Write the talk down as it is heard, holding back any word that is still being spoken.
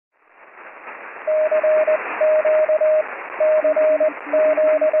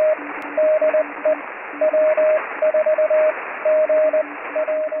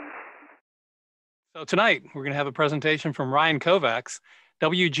So tonight, we're going to have a presentation from Ryan Kovacs,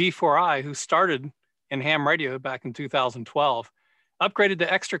 WG4I, who started in ham radio back in 2012, upgraded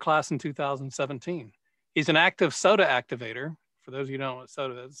to extra class in 2017. He's an active SOTA activator. For those of you who don't know what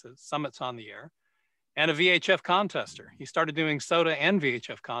SOTA is, it's Summits on the Air, and a VHF contester. He started doing SOTA and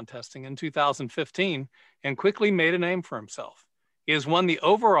VHF contesting in 2015 and quickly made a name for himself. He has won the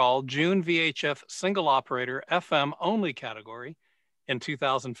overall June VHF single operator FM only category in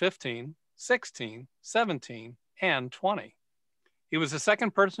 2015, 16, 17, and 20. He was the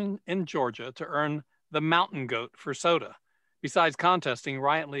second person in Georgia to earn the Mountain Goat for SOTA. Besides contesting,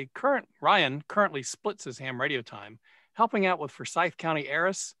 Ryan currently splits his ham radio time, helping out with Forsyth County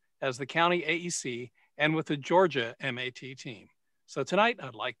ARIS as the county AEC and with the Georgia MAT team. So tonight,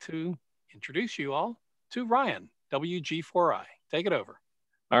 I'd like to introduce you all to Ryan, WG4I. Take it over.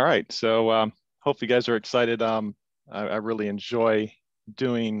 All right, so hope you guys are excited. I really enjoy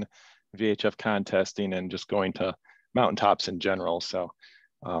doing VHF contesting and just going to mountaintops in general. So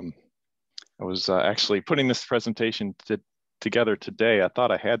I was actually putting this presentation together today. I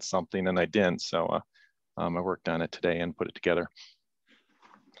thought I had something and I didn't. So I worked on it today and put it together.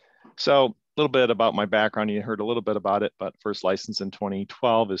 So a little bit about my background. You heard a little bit about it, but first license in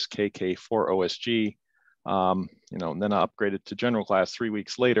 2012 is KK4OSG. And then I upgraded to general class 3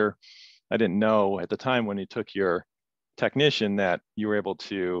 weeks later. I didn't know at the time when you took your technician that you were able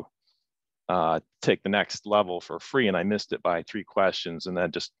to take the next level for free, and I missed it by 3 questions, and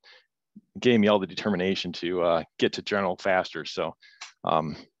that just gave me all the determination to get to general faster. So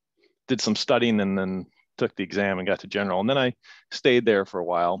did some studying and then took the exam and got to general, and then I stayed there for a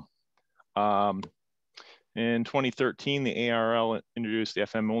while. In 2013, the ARL introduced the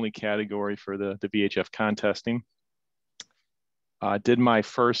FM only category for the VHF contesting. Did my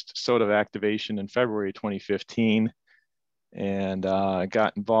first SOTA activation in February 2015. And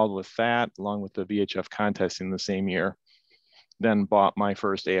got involved with that along with the VHF contesting the same year. Then bought my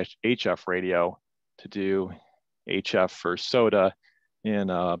first HF radio to do HF for SOTA in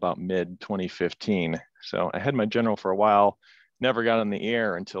about mid 2015. So I had my general for a while, never got on the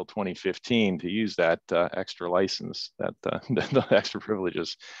air until 2015 to use that extra license, that the extra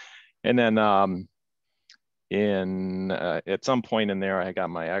privileges. And then at some point in there, I got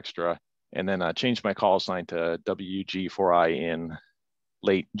my extra, and then I changed my call sign to WG4I in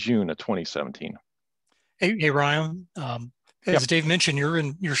late June of 2017. Hey Ryan, as Dave mentioned,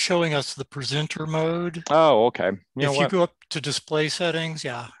 you're showing us the presenter mode. Oh, okay. If you go up to display settings,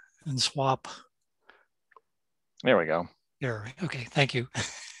 and swap. There we go. There. Okay, thank you.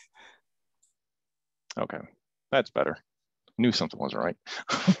 Okay, that's better. Knew something wasn't right.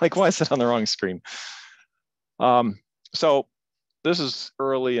 Like, why is it on the wrong screen? So this is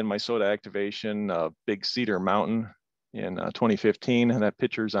early in my SOTA activation, Big Cedar Mountain in 2015, and that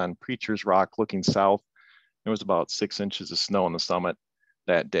picture's on Preacher's Rock looking south. There was about 6 inches of snow on the summit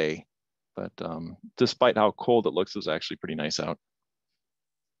that day, but despite how cold it looks, it was actually pretty nice out.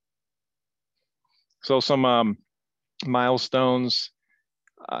 So some milestones.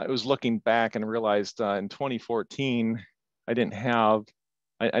 I was looking back and realized in 2014, I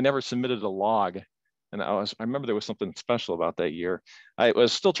never submitted a log. And I remember there was something special about that year. I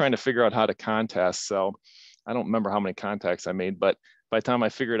was still trying to figure out how to contest. So I don't remember how many contacts I made, but by the time I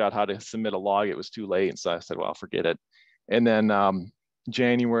figured out how to submit a log, it was too late. And so I said, well, forget it. And then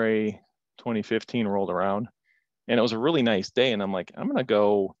January 2015 rolled around, and it was a really nice day. And I'm like, I'm gonna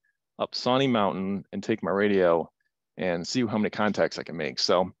go up Sawney Mountain and take my radio and see how many contacts I can make.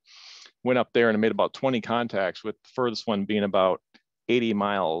 So went up there and I made about 20 contacts, with the furthest one being about 80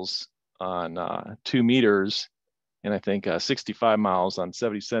 miles on 2 meters, and I think 65 miles on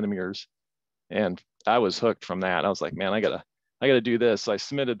 70 centimeters. And I was hooked from that. I was like, man, I gotta do this. So I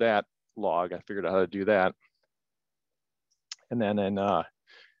submitted that log. I figured out how to do that. And then in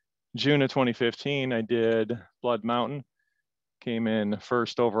June of 2015, I did Blood Mountain, came in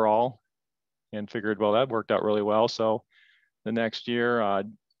first overall, and figured, well, that worked out really well. So the next year, for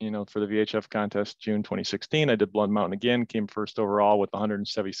the VHF contest, June 2016, I did Blood Mountain again, came first overall with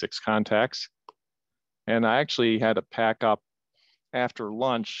 176 contacts. And I actually had to pack up after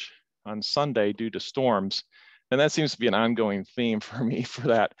lunch on Sunday due to storms. And that seems to be an ongoing theme for me for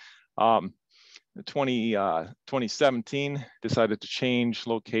that. 2017, decided to change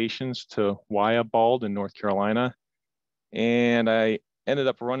locations to Wyabald in North Carolina. And I ended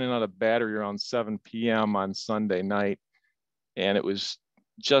up running out of battery around 7 p.m. on Sunday night. And it was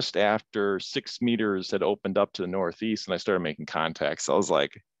just after 6 meters had opened up to the northeast, and I started making contacts. I was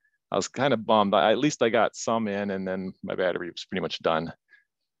like, I was kind of bummed. At least I got some in, and then my battery was pretty much done.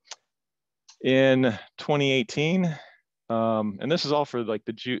 In 2018, and this is all for like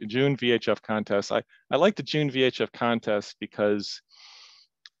the June VHF contest. I like the June VHF contest because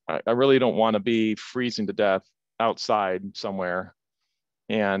I really don't want to be freezing to death outside somewhere,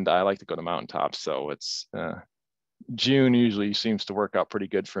 and I like to go to mountaintops. So it's June usually seems to work out pretty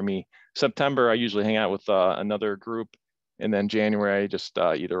good for me. September, I usually hang out with another group, and then January, I just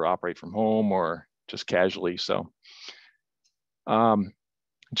either operate from home or just casually. So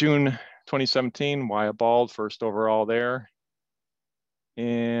June 2017, Wyatt Bald, first overall there.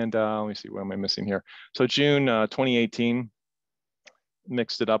 And let me see, what am I missing here? So June 2018,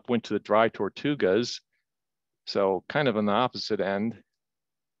 mixed it up, went to the dry Tortugas. So kind of on the opposite end.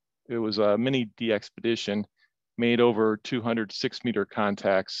 It was a mini de-expedition, made over 200 6-meter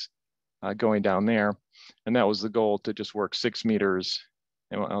contacts going down there. And that was the goal, to just work 6 meters.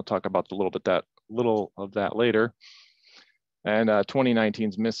 And I'll talk about a little of that later. And 2019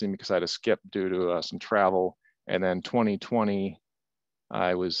 is missing because I had to skip due to some travel. And then 2020,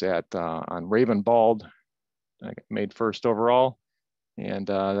 I was at on Raven Bald. I made first overall, and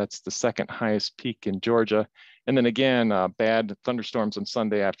that's the second highest peak in Georgia. And then again, bad thunderstorms on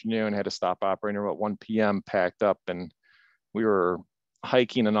Sunday afternoon. Had to stop operating about 1 p.m. Packed up, and we were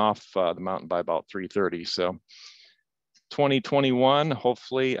hiking and off the mountain by about 3:30. So 2021,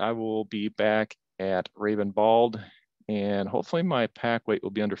 hopefully I will be back at Raven Bald, and hopefully my pack weight will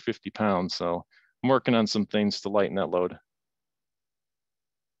be under 50 pounds. So I'm working on some things to lighten that load.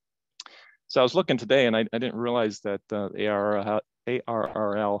 So I was looking today, and I didn't realize that ARRL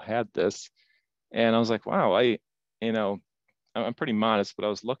had this, and I was like, wow, I'm pretty modest, but I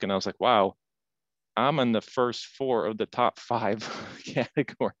was looking, I was like, wow, I'm in the first 4 of the top 5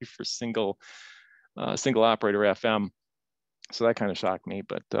 category for single operator FM. So that kind of shocked me,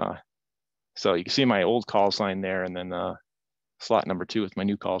 but so you can see my old call sign there, and then slot number 2 with my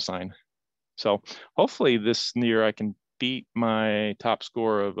new call sign. So hopefully this year I can beat my top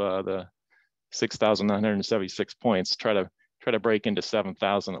score of the 6,976 points, try to break into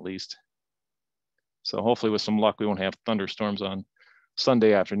 7,000 at least. So hopefully with some luck, we won't have thunderstorms on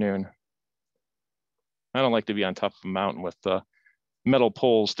Sunday afternoon. I don't like to be on top of a mountain with metal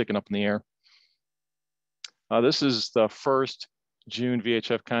poles sticking up in the air. This is the first June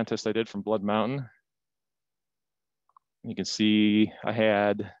VHF contest I did from Blood Mountain. You can see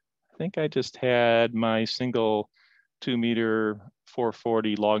I think I just had my single 2-meter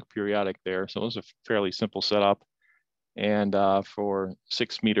 440 log periodic there. So it was a fairly simple setup. And for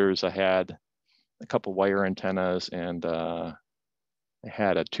 6 meters, I had a couple wire antennas, and I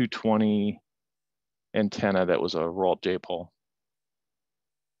had a 220 antenna that was a roll-up J-pole.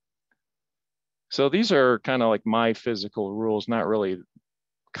 So these are kind of like my physical rules, not really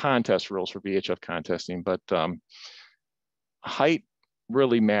contest rules for VHF contesting, but height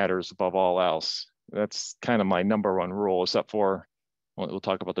really matters above all else. That's kind of my #1 rule, except for, we'll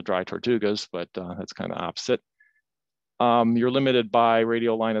talk about the dry Tortugas, but that's kind of opposite. You're limited by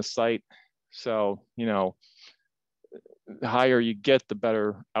radial line of sight. So, the higher you get, the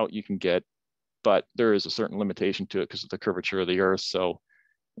better out you can get, but there is a certain limitation to it because of the curvature of the earth. So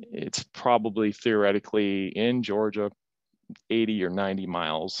it's probably theoretically in Georgia, 80 or 90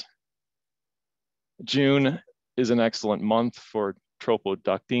 miles. June is an excellent month for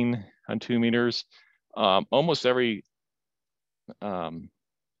tropoducting on 2 meters. Almost every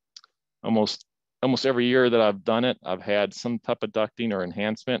year that I've done it, I've had some type of ducting or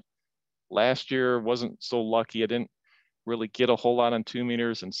enhancement. Last year wasn't so lucky. I didn't really get a whole lot on 2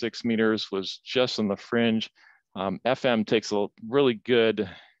 meters, and 6 meters was just on the fringe. FM takes a really good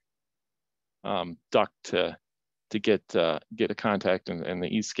duct to get a contact, and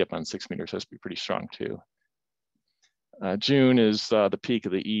the E-skip on 6 meters has to be pretty strong too. June is the peak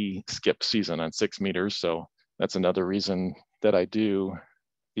of the E-skip season on 6 meters. So that's another reason that I do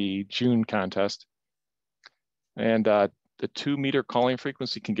the June contest. And the 2-meter calling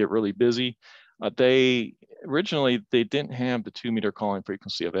frequency can get really busy. Originally they didn't have the 2-meter calling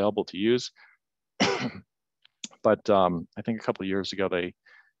frequency available to use, but I think a couple of years ago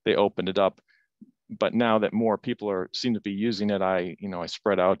they opened it up. But now that more people seem to be using it, I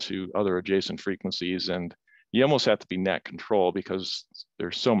spread out to other adjacent frequencies, and you almost have to be net control because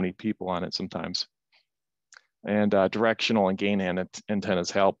there's so many people on it sometimes. And directional and gain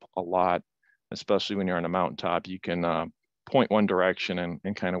antennas help a lot, especially when you're on a mountaintop. You can point one direction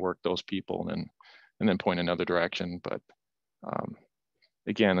and kind of work those people, and then point another direction. But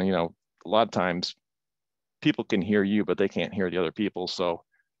again, a lot of times people can hear you, but they can't hear the other people. So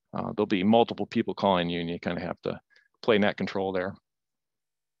there'll be multiple people calling you, and you kind of have to play net control there.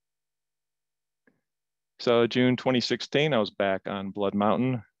 So June 2016, I was back on Blood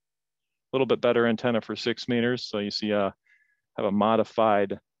Mountain. A little bit better antenna for 6 meters. So you see I have a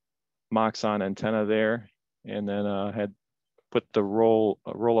modified Moxon antenna there, and then had put the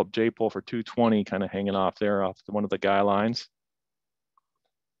roll-up J-pole for 220 kind of hanging off there off one of the guy lines.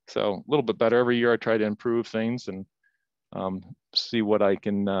 So a little bit better. Every year I try to improve things and see what I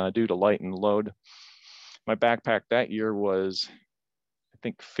can do to lighten the load. My backpack that year was, I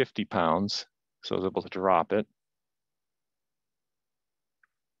think, 50 pounds. So I was able to drop it.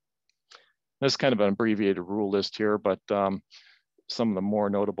 This is kind of an abbreviated rule list here, but some of the more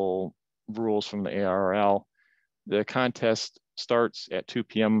notable rules from the ARRL. The contest starts at 2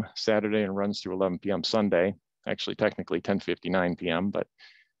 p.m. Saturday and runs through 11 p.m. Sunday. Actually, technically 10:59 p.m., but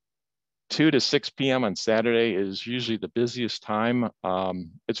 2 to 6 p.m. on Saturday is usually the busiest time.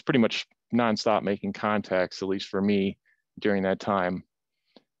 It's pretty much nonstop making contacts, at least for me, during that time.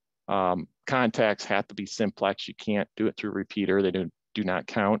 Contacts have to be simplex. You can't do it through a repeater. They do not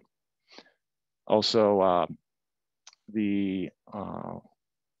count. Also, the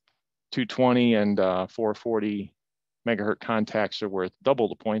 220 and 440 megahertz contacts are worth double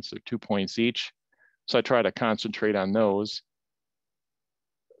the points. They're 2 points each. So I try to concentrate on those.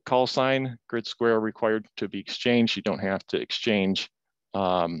 Call sign, grid square required to be exchanged. You don't have to exchange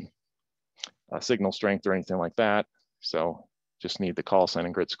signal strength or anything like that. So just need the call sign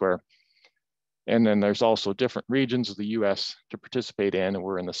and grid square. And then there's also different regions of the US to participate in, and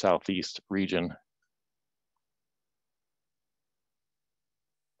we're in the Southeast region.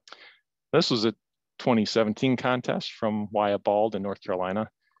 This was a 2017 contest from Wyabald in North Carolina,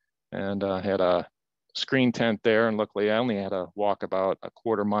 and had a screen tent there. And luckily I only had to walk about a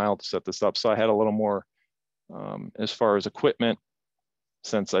quarter mile to set this up. So I had a little more as far as equipment,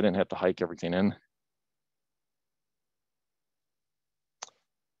 since I didn't have to hike everything in.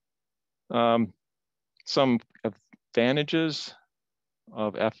 Some advantages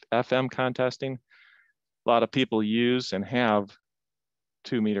of FM contesting. A lot of people use and have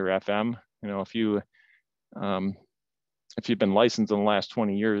 2 meter FM. You know, if you've been licensed in the last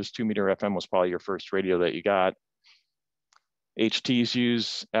 20 years, 2 meter FM was probably your first radio that you got. HTs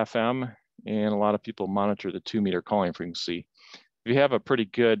use FM, and a lot of people monitor the 2 meter calling frequency. If you have a pretty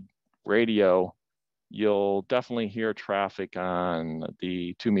good radio, you'll definitely hear traffic on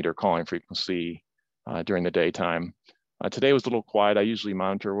the 2 meter calling frequency during the daytime. Today was a little quiet. I usually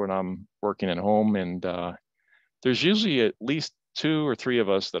monitor when I'm working at home, and there's usually at least 2 or 3 of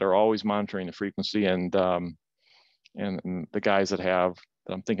us that are always monitoring the frequency, and the guys that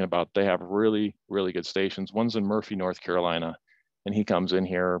I'm thinking about, they have really, really good stations. One's in Murphy, North Carolina, and he comes in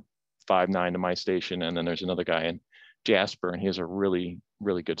here 5-9 to my station. And then there's another guy in Jasper, and he has a really,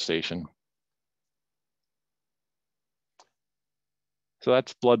 really good station. So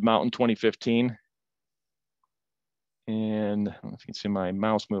that's Blood Mountain 2015. And I don't know if you can see my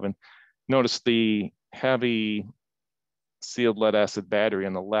mouse moving. Notice the heavy sealed lead acid battery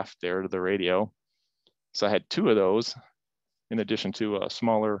on the left there to the radio. So I had 2 of those in addition to a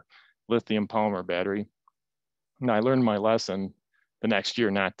smaller lithium polymer battery. Now I learned my lesson the next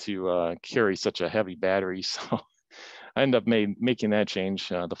year not to carry such a heavy battery. So I ended up making that change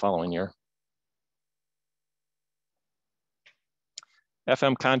the following year.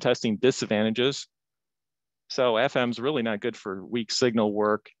 FM contesting disadvantages. So FM's really not good for weak signal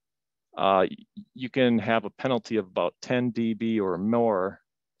work. You can have a penalty of about 10 dB or more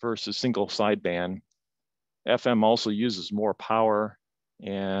versus single sideband. FM also uses more power,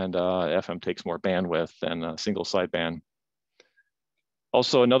 and FM takes more bandwidth than single sideband.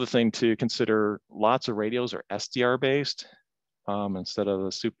 Also, another thing to consider, lots of radios are SDR based instead of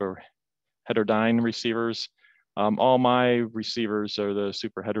the super heterodyne receivers. All my receivers are the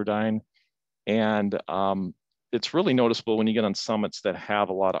super heterodyne, and it's really noticeable when you get on summits that have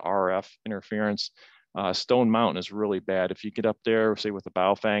a lot of RF interference. Stone Mountain is really bad. If you get up there, say with a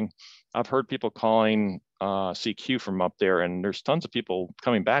Baofeng, I've heard people calling CQ from up there, and there's tons of people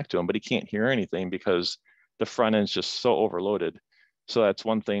coming back to him, but he can't hear anything because the front end is just so overloaded. So that's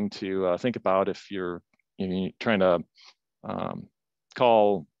one thing to think about if you're trying to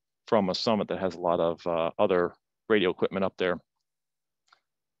call from a summit that has a lot of other radio equipment up there.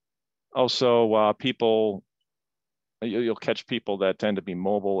 Also, you'll catch people that tend to be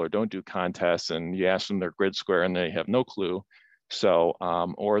mobile or don't do contests, and you ask them their grid square and they have no clue. So,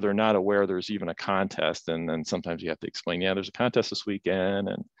 or they're not aware there's even a contest, and then sometimes you have to explain, yeah, there's a contest this weekend.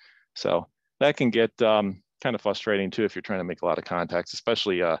 And so that can get kind of frustrating too if you're trying to make a lot of contacts,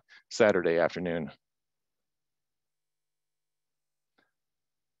 especially Saturday afternoon.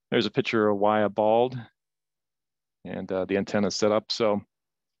 There's a picture of Wyabald, and the antenna set up. So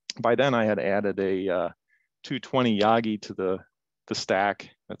by then I had added a 220 Yagi to the stack.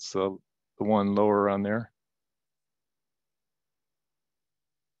 That's the one lower on there.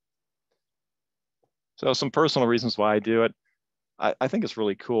 So some personal reasons why I do it. I think it's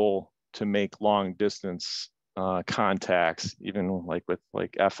really cool to make long distance contacts, even like with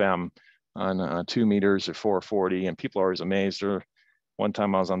like FM on 2 meters or 440, and people are always amazed. Or one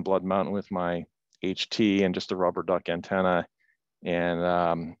time I was on Blood Mountain with my HT and just a rubber duck antenna, and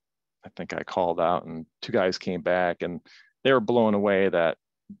I think I called out, and 2 guys came back, and they were blown away that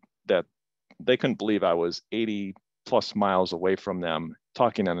they couldn't believe I was 80 plus miles away from them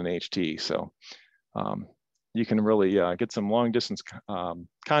talking on an HT. So you can really get some long distance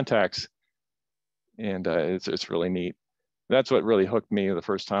contacts, and it's really neat. That's what really hooked me the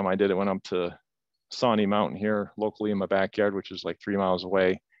first time I did it. Went up to Sawney Mountain here locally in my backyard, which is like 3 miles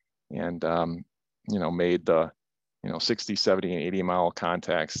away, and you know, made the 60, 70, and 80 mile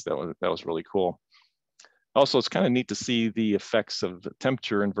contacts. That was really cool. Also, it's kind of neat to see the effects of the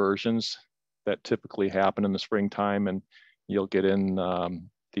temperature inversions that typically happen in the springtime, and you'll get in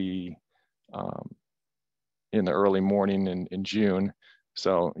the early morning in June.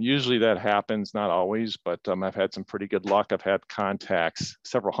 So usually that happens, not always, but I've had some pretty good luck. I've had contacts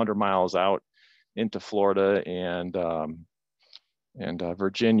several hundred miles out into Florida and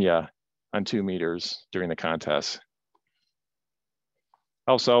Virginia on 2 meters during the contest.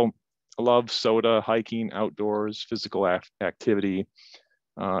 Also, I love SOTA, hiking, outdoors, physical activity,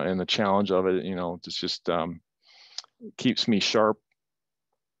 and the challenge of it. It's just keeps me sharp,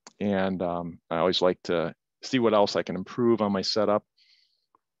 and I always like to see what else I can improve on my setup.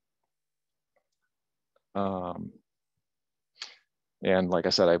 And like I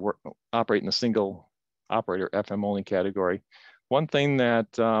said, I operate in the single operator FM only category. One thing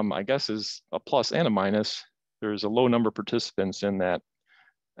that I guess is a plus and a minus, there's a low number of participants in that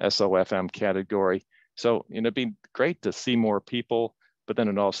SOFM category. So it'd be great to see more people, but then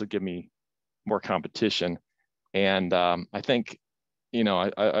it'd also give me more competition. And I think,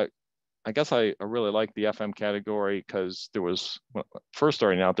 I guess I really like the FM category because there was, first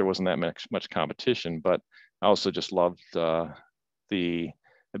starting out, there wasn't that much competition, but I also just loved the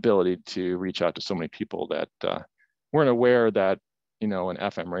ability to reach out to so many people that weren't aware that, an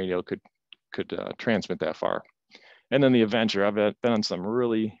FM radio could transmit that far. And then the adventure, I've been on some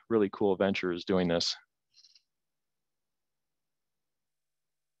really, really cool adventures doing this.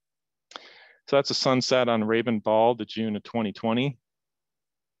 So that's a sunset on Raven Bald, the June of 2020.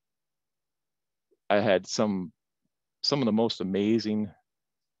 I had some of the most amazing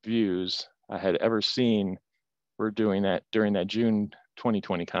views I had ever seen. We're doing that during that June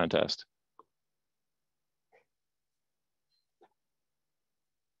 2020 contest.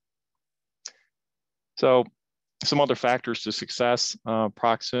 So some other factors to success: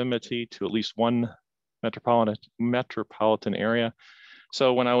 proximity to at least one metropolitan area.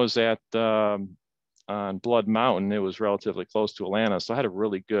 So when I was at on Blood Mountain, it was relatively close to Atlanta, so I had a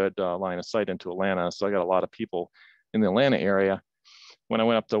really good line of sight into Atlanta. So I got a lot of people in the Atlanta area. When I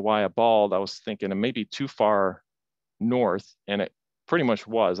went up to Waya Bald, I was thinking it may be too far north, and it pretty much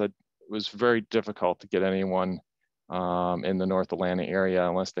was. It was very difficult to get anyone in the North Atlanta area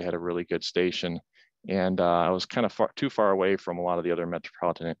unless they had a really good station. And I was kind of too far away from a lot of the other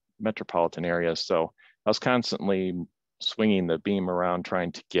metropolitan areas. So I was constantly swinging the beam around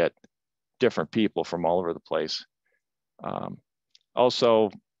trying to get different people from all over the place.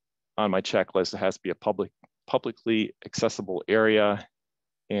 Also on my checklist, it has to be a publicly accessible area,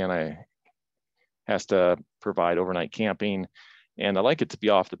 and I has to provide overnight camping. And I like it to be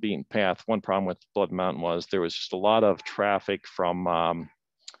off the beaten path. One problem with Blood Mountain was there was just a lot of traffic from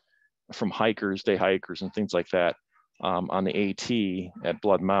hikers, day hikers, and things like that on the AT at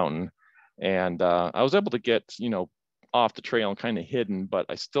Blood Mountain. And I was able to get, off the trail and kind of hidden, but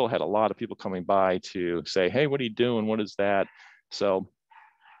I still had a lot of people coming by to say, hey, what are you doing? What is that? So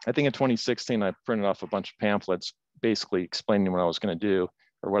I think in 2016, I printed off a bunch of pamphlets basically explaining what I was going to do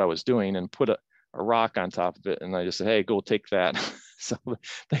or what I was doing, and put a rock on top of it. And I just said, hey, go take that. So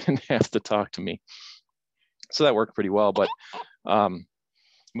they didn't have to talk to me. So that worked pretty well. But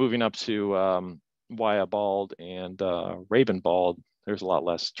moving up to Waya Bald and Raven Bald, there's a lot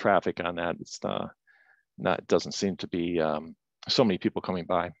less traffic on that. It's it doesn't seem to be so many people coming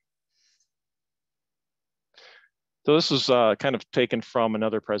by. So this was kind of taken from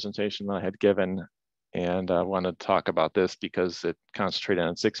another presentation that I had given, and I wanted to talk about this because it concentrated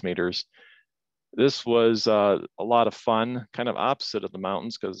on 6 meters. This was a lot of fun, kind of opposite of the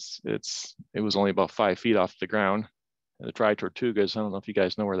mountains because it was only about 5 feet off the ground. The Dry Tortugas, I don't know if you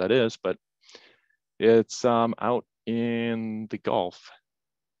guys know where that is, but it's out in the Gulf.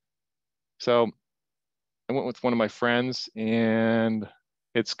 So I went with one of my friends, and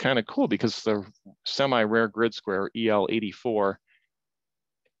it's kind of cool because the semi-rare grid square EL84,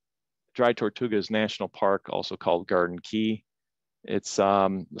 Dry Tortugas National Park, also called Garden Key. It's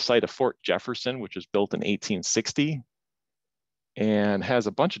the site of Fort Jefferson, which was built in 1860, and has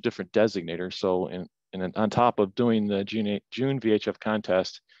a bunch of different designators. So on top of doing the June VHF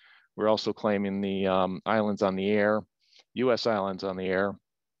contest, we're also claiming the islands on the air, U.S. islands on the air,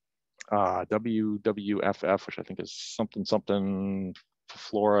 WWFF, which I think is something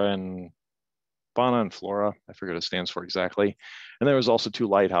flora and fauna and flora. I forget what it stands for exactly. And there was also 2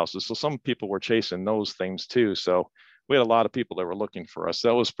 lighthouses. So some people were chasing those things too. So we had a lot of people that were looking for us.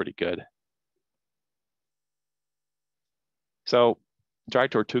 That was pretty good. So Dry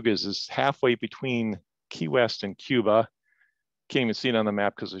Tortugas is halfway between Key West and Cuba. Can't even see it on the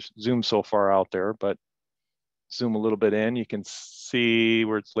map because it's zoomed so far out there, but zoom a little bit in, you can see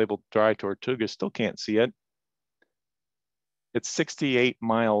where it's labeled Dry Tortugas. Still can't see it. It's 68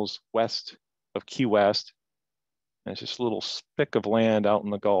 miles west of Key West. And it's just a little spick of land out in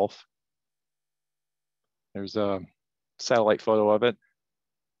the Gulf. There's a satellite photo of it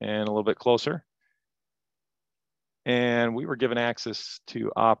and a little bit closer. And we were given access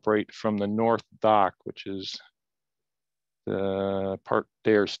to operate from the north dock, which is the part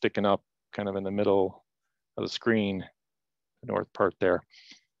there sticking up kind of in the middle of the screen, the north part there.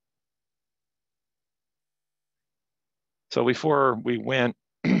 So before we went,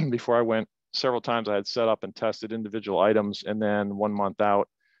 before I went, several times I had set up and tested individual items, and then 1 month out,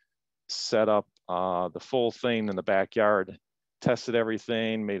 set up the full thing in the backyard, tested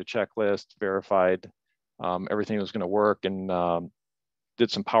everything, made a checklist, verified everything was going to work, and did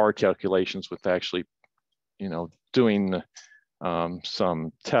some power calculations with actually, doing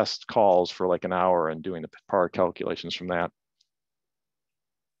some test calls for like an hour and doing the power calculations from that.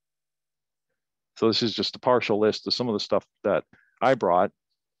 So this is just a partial list of some of the stuff that I brought.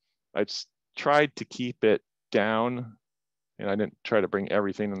 I tried to keep it down, and I didn't try to bring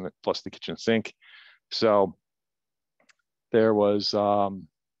everything in plus the kitchen sink. So there was not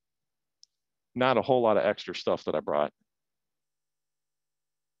a whole lot of extra stuff that I brought.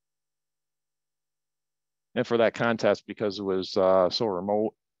 And for that contest, because it was so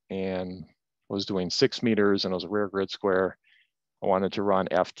remote and was doing 6 meters and it was a rare grid square, I wanted to run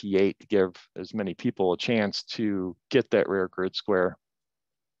FT8 to give as many people a chance to get that rare grid square.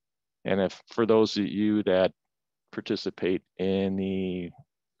 And if for those of you that participate in the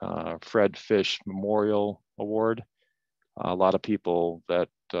Fred Fish Memorial Award, a lot of people that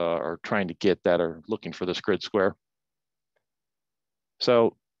are trying to get that are looking for this grid square.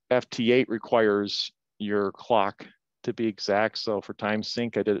 So FT8 requires your clock to be exact. So for time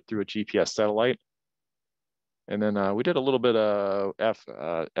sync, I did it through a GPS satellite. And then we did a little bit of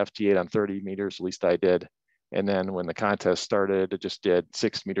FT8 on 30 meters, at least I did. And then when the contest started, it just did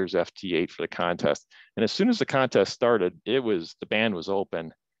 6 meters FT8 for the contest. And as soon as the contest started, the band was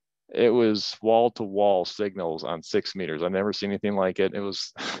open. It was wall-to-wall signals on 6 meters. I've never seen anything like it. It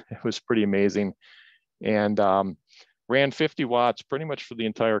was pretty amazing. And ran 50 watts pretty much for the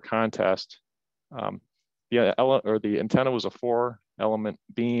entire contest. The antenna was a 4-element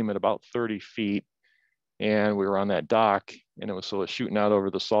beam at about 30 feet. And we were on that dock, and it was sort of shooting out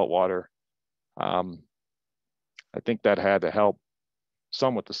over the salt water. I think that had to help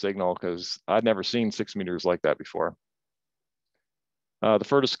some with the signal because I'd never seen 6 meters like that before. The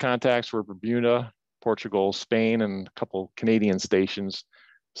furthest contacts were Bermuda, Portugal, Spain, and a couple Canadian stations.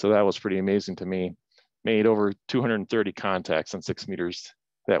 So that was pretty amazing to me. Made over 230 contacts on 6 meters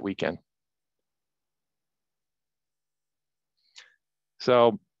that weekend.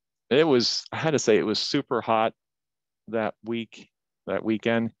 So I had to say, it was super hot that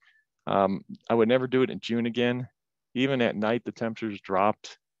weekend. I would never do it in June again. Even at night, the temperatures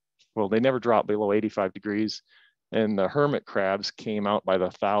dropped. Well, they never dropped below 85 degrees. And the hermit crabs came out by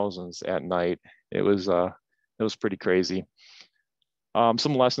the thousands at night. It was pretty crazy.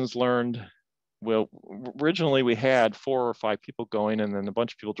 Some lessons learned. Well, originally we had 4 or 5 people going, and then a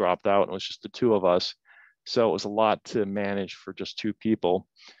bunch of people dropped out, and it was just the 2 of us. So it was a lot to manage for just 2 people.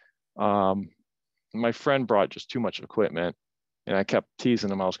 My friend brought just too much equipment, and I kept teasing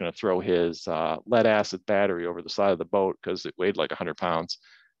him I was going to throw his lead acid battery over the side of the boat because it weighed like 100 pounds.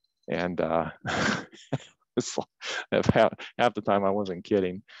 And half the time I wasn't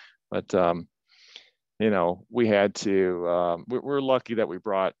kidding. But, we had to, we're lucky that we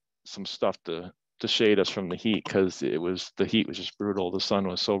brought some stuff to shade us from the heat because the heat was just brutal. The sun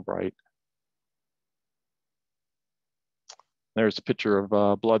was so bright. There's a picture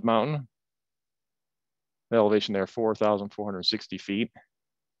of Blood Mountain. The elevation there, 4,460 feet.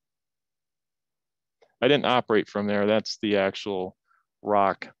 I didn't operate from there. That's the actual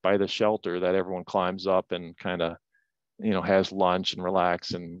rock by the shelter that everyone climbs up and kind of, you know, has lunch and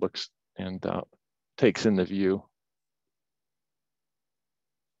relax and looks and takes in the view.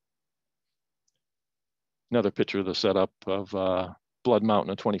 Another picture of the setup of Blood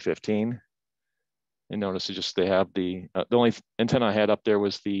Mountain in 2015. And notice they have the only antenna I had up there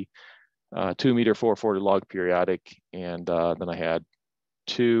was the 2 meter 440 log periodic, and then I had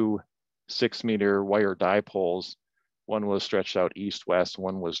 2 6 meter wire dipoles. One was stretched out east-west,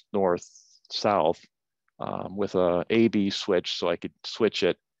 one was north-south, with a AB switch so I could switch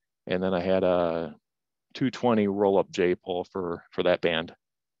it. And then I had a 220 roll-up J-pole for that band.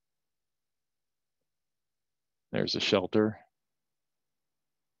 There's a shelter.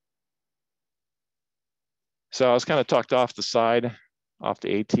 So I was kind of tucked off the side, off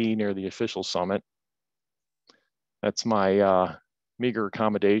the AT near the official summit. That's my meager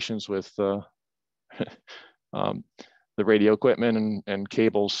accommodations with the radio equipment and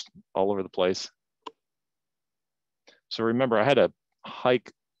cables all over the place. So remember, I had to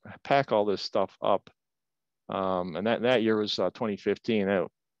pack all this stuff up. And that year was 2015.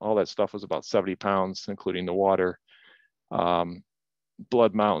 All that stuff was about 70 pounds, including the water.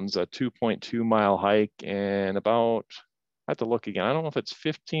 Blood Mountain's a 2.2 mile hike and about, I have to look again. I don't know if it's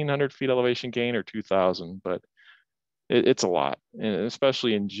 1,500 feet elevation gain or 2,000, but it's a lot, and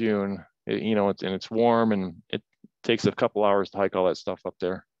especially in June. You know, it's warm and it takes a couple hours to hike all that stuff up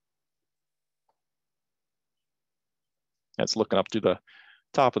there. That's looking up to the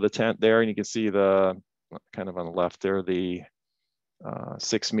top of the tent there, and you can see the kind of on the left there, the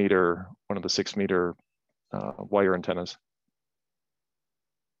 6 meter, one of the 6 meter wire antennas.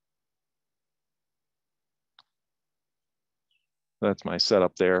 That's my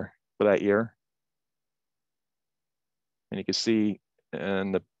setup there for that year. And you can see,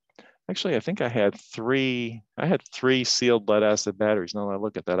 and actually I think I had three sealed lead acid batteries. Now that I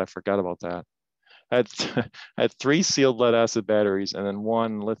look at that, I forgot about that. I had 3 sealed lead acid batteries and then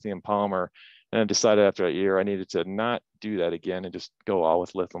 1 lithium polymer. And I decided after a year I needed to not do that again and just go all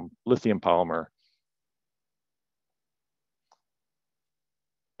with lithium polymer.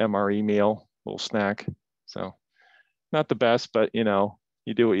 MRE meal, little snack. So not the best, but you know,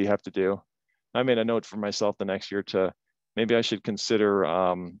 you do what you have to do. I made a note for myself the next year to maybe I should consider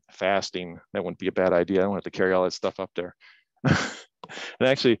fasting. That wouldn't be a bad idea. I don't have to carry all that stuff up there. And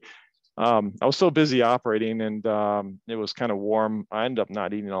actually, I was so busy operating and it was kind of warm. I ended up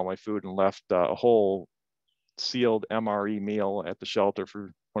not eating all my food and left a whole sealed MRE meal at the shelter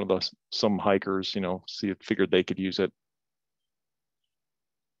for one of some hikers, you know, figured they could use it.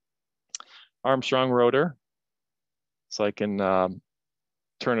 Armstrong rotor, so I can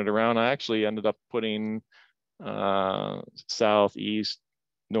turn it around. I actually ended up putting south, east,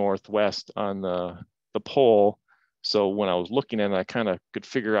 northwest on the pole. So when I was looking at it, I kind of could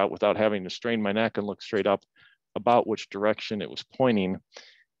figure out without having to strain my neck and look straight up about which direction it was pointing.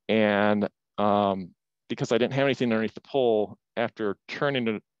 And because I didn't have anything underneath the pole, after turning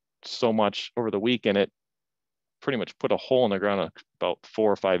it so much over the weekend, it pretty much put a hole in the ground of about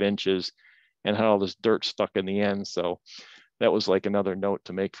 4 or 5 inches and had all this dirt stuck in the end. So that was like another note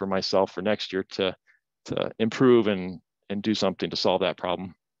to make for myself for next year to improve and do something to solve that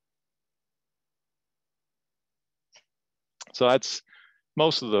problem. So that's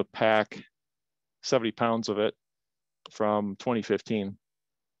most of the pack, 70 pounds of it from 2015.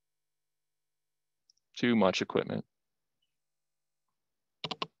 Too much equipment.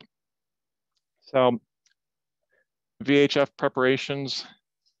 So VHF preparations,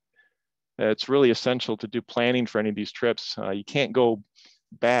 it's really essential to do planning for any of these trips. You can't go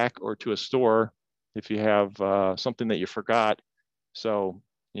back or to a store if you have something that you forgot. So,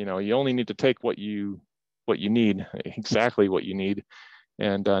 you know, you only need to take what you need, exactly what you need,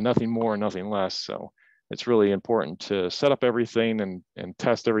 and nothing more, nothing less. So it's really important to set up everything and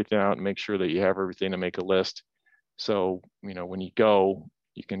test everything out and make sure that you have everything and make a list. So, you know, when you go,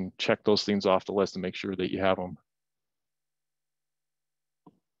 you can check those things off the list and make sure that you have them.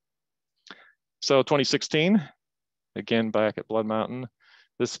 So 2016, again, back at Blood Mountain.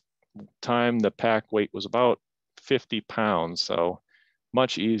 This time the pack weight was about 50 pounds. So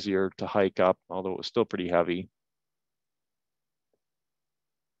much easier to hike up, although it was still pretty heavy.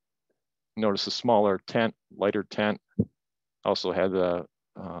 Notice a smaller tent, lighter tent. Also had the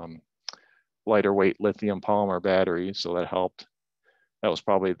lighter weight lithium polymer battery, so that helped. That was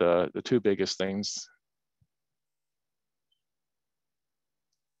probably the 2 biggest things.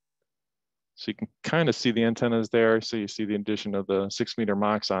 So you can kind of see the antennas there. So you see the addition of the 6 meter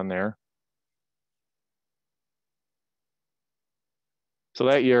mocks on there. So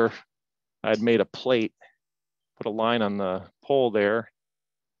that year, I had made a plate, put a line on the pole there,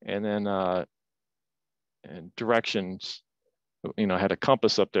 and then and directions, you know, I had a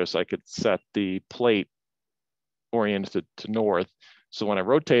compass up there so I could set the plate oriented to north. So when I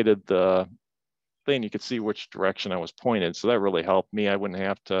rotated the thing, you could see which direction I was pointed. So that really helped me. I wouldn't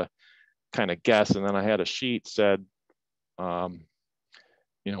have to kind of guess. And then I had a sheet said,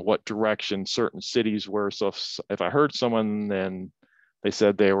 you know, what direction certain cities were. So if I heard someone, then they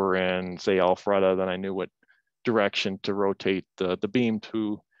said they were in, say, Alpharetta, then I knew what direction to rotate the beam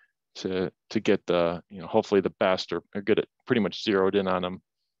to get the, you know, hopefully the best or get it pretty much zeroed in on them.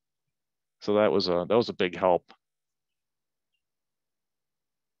 So that was a big help.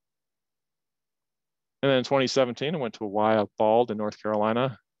 And then in 2017, I went to a Wild Bald in North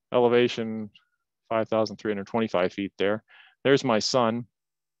Carolina, elevation 5,325 feet there. There's my son.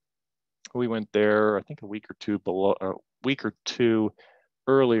 We went there, I think a week or two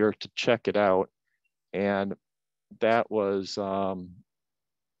earlier to check it out. And that was a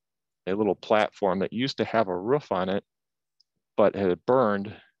little platform that used to have a roof on it, but had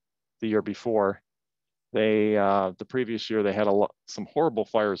burned the year before. They, the previous year, they had some horrible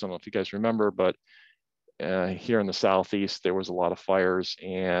fires. I don't know if you guys remember, but here in the Southeast, there was a lot of fires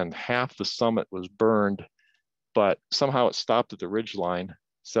and half the summit was burned, but somehow it stopped at the ridge line.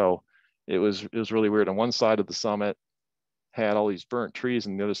 So it was really weird. On one side of the summit had all these burnt trees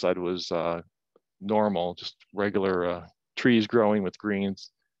and the other side was normal, just regular trees growing with green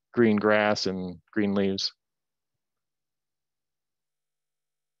grass and green leaves.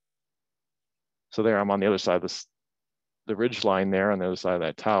 So there I'm on the other side of the ridge line there on the other side of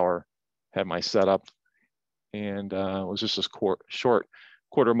that tower, had my setup, and it was just this short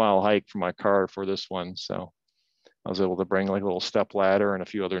quarter-mile hike from my car for this one. So I was able to bring like a little step ladder and a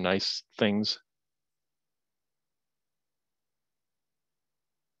few other nice things.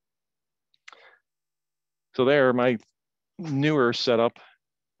 So there, my newer setup,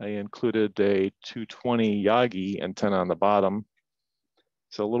 I included a 220 Yagi antenna on the bottom.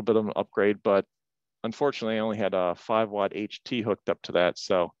 So a little bit of an upgrade, but unfortunately I only had a 5-watt HT hooked up to that.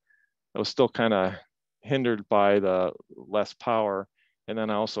 So I was still kind of hindered by the less power. And then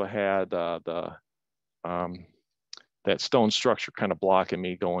I also had that stone structure kind of blocking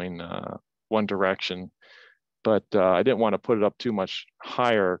me going one direction. But I didn't want to put it up too much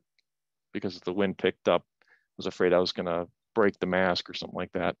higher because the wind picked up. I was afraid I was going to break the mast or something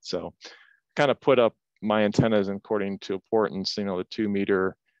like that. So kind of put up my antennas according to importance, you know, the 2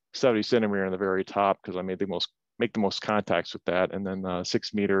 meter, 70 centimeter in the very top, because I make the most contacts with that. And then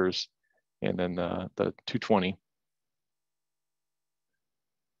 6 meters, and then the 220.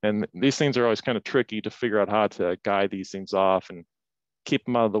 And these things are always kind of tricky to figure out how to guide these things off and keep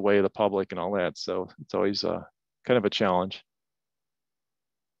them out of the way of the public and all that. So it's always kind of a challenge.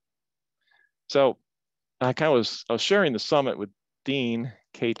 So I was sharing the summit with Dean,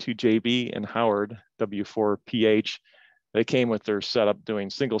 K2JB, and Howard, W4PH. They came with their setup doing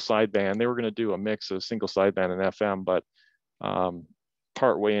single sideband. They were going to do a mix of single sideband and FM, but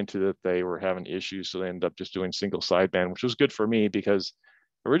part way into it, they were having issues. So they ended up just doing single sideband, which was good for me because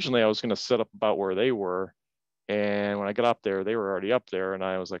originally I was going to set up about where they were. And when I got up there, they were already up there. And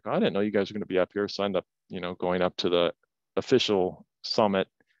I was like, oh, I didn't know you guys were going to be up here. So I ended up, you know, going up to the official summit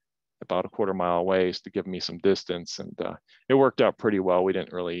about a quarter-mile away to give me some distance. And it worked out pretty well. We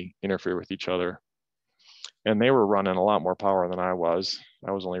didn't really interfere with each other. And they were running a lot more power than I was.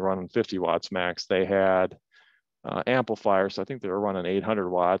 I was only running 50 watts max. They had amplifiers. So I think they were running 800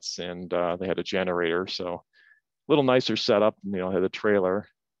 watts and they had a generator. So a little nicer setup, you know, had a trailer.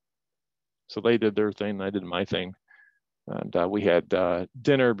 So they did their thing, I did my thing. And we had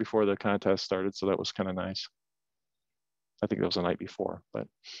dinner before the contest started. So that was kind of nice. I think that was the night before, but.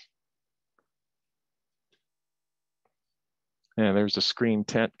 And there's a screen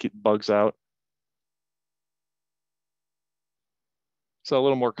tent, keep bugs out. So a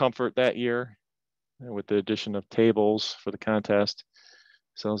little more comfort that year with the addition of tables for the contest.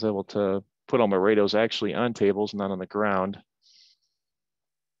 So I was able to put all my radios actually on tables, not on the ground.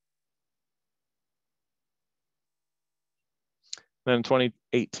 Then in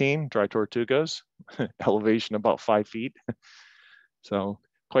 2018, dry Tortugas, elevation about 5 feet. So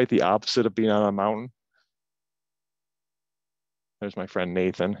quite the opposite of being on a mountain. There's my friend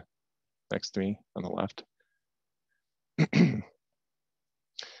Nathan next to me on the left.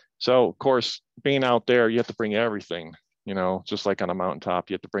 So of course, being out there, you have to bring everything, you know, just like on a mountaintop,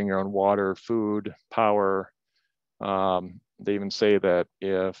 you have to bring your own water, food, power. They even say that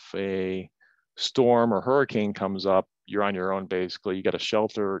if a storm or hurricane comes up, you're on your own basically. You got to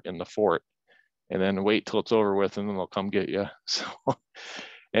shelter in the fort and then wait till it's over with and then they'll come get you. So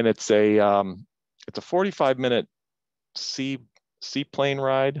And it's a 45-minute seaplane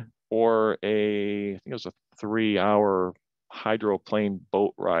ride, or I think it was a 3-hour hydroplane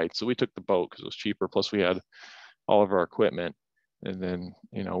boat ride. So we took the boat because it was cheaper. Plus we had all of our equipment, and then,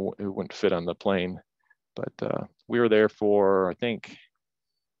 you know, it wouldn't fit on the plane. But we were there for, I think,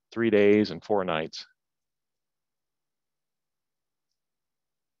 3 days and 4 nights.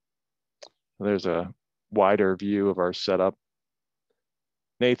 There's a wider view of our setup.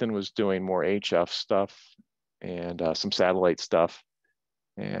 Nathan was doing more HF stuff and some satellite stuff.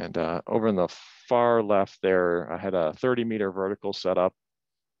 And over in the far left there, I had a 30-meter vertical setup,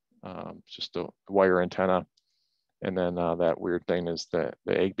 just a wire antenna. And then that weird thing is the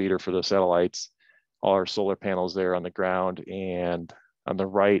egg beater for the satellites. All our solar panels there on the ground. And on the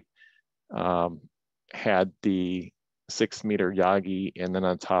right had the 6-meter Yagi. And then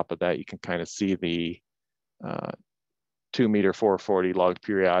on top of that, you can kind of see the 2-meter 440 logged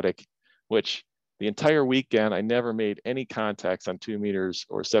periodic, which the entire weekend, I never made any contacts on 2 meters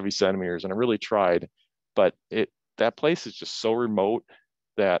or 70 centimeters. And I really tried, but that place is just so remote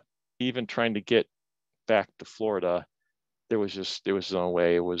that even trying to get back to Florida, there was no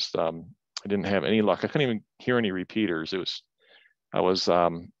way. It was, I didn't have any luck. I couldn't even hear any repeaters. I was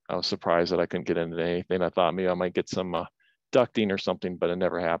surprised that I couldn't get into anything. I thought maybe I might get some ducting or something, but it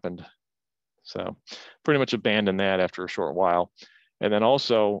never happened. So pretty much abandoned that after a short while. And then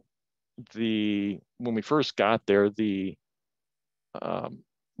also when we first got there, the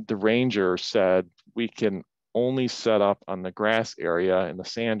ranger said we can only set up on the grass area and the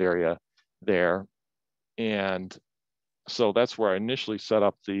sand area there. And so that's where I initially set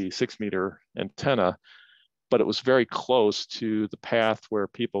up the 6-meter antenna, but it was very close to the path where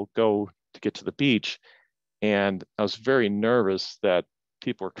people go to get to the beach. And I was very nervous that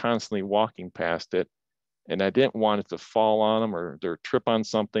people were constantly walking past it, and I didn't want it to fall on them or trip on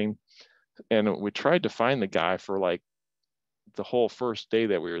something. And we tried to find the guy for like the whole first day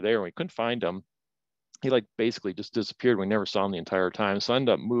that we were there, and we couldn't find him. He like basically just disappeared. We never saw him the entire time. So I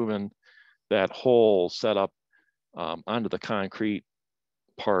ended up moving that whole setup onto the concrete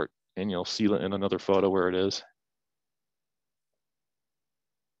part, and you'll see in another photo where it is.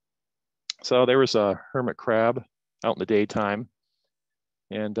 So there was a hermit crab out in the daytime,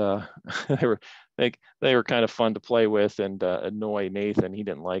 and they were kind of fun to play with and annoy Nathan. He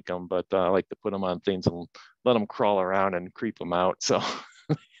didn't like them, but I like to put them on things and let them crawl around and creep them out. So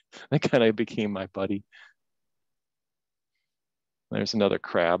that kind of became my buddy. There's another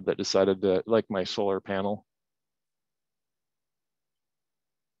crab that decided to like my solar panel.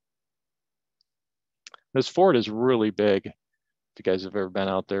 This fort is really big. If you guys have ever been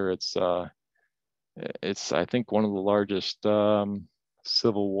out there, it's I think one of the largest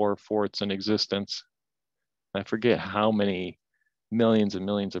Civil War forts in existence. I forget how many millions and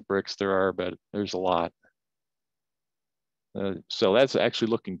millions of bricks there are, but there's a lot. So that's actually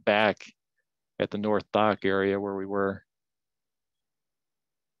looking back at the North Dock area where we were.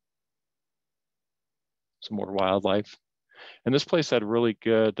 Some more wildlife. And this place had really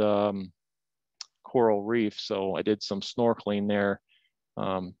good coral reef, so I did some snorkeling there.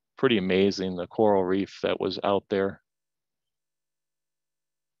 Pretty amazing, the coral reef that was out there.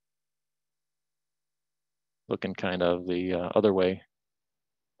 Looking kind of the other way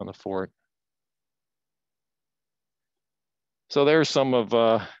on the fort. So there's some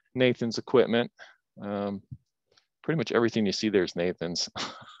of Nathan's equipment. Pretty much everything you see there is Nathan's.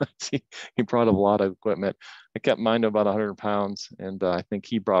 He brought a lot of equipment. I kept mine to about 100 pounds, and I think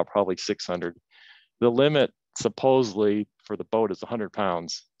he brought probably 600. The limit supposedly for the boat is 100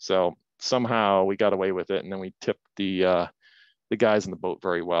 pounds. So somehow we got away with it, and then we tipped the guys in the boat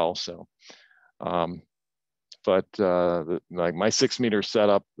very well. So, like my 6-meter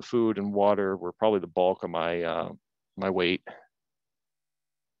setup, the food and water were probably the bulk of my my weight.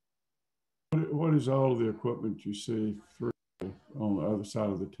 What is all of the equipment you see through on the other side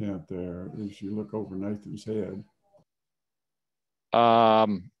of the tent there as you look over Nathan's head?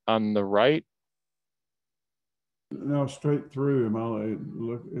 On the right? No, straight through him. I'll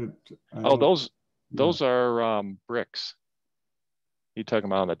look at. Oh, those are bricks. You talking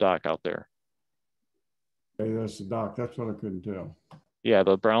about on the dock out there? Okay, that's the dock. That's what I couldn't tell. Yeah,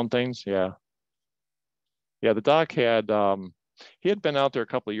 the brown things. Yeah. Yeah, the dock had he had been out there a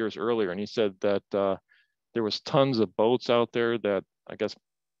couple of years earlier, and he said that there was tons of boats out there that I guess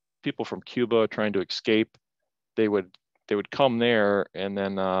people from Cuba trying to escape, they would come there, and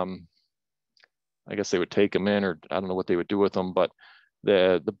then I guess they would take them in, or I don't know what they would do with them, but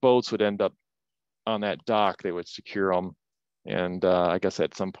the boats would end up on that dock. They would secure them, and I guess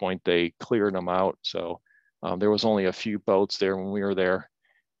at some point they cleared them out. So there was only a few boats there when we were there,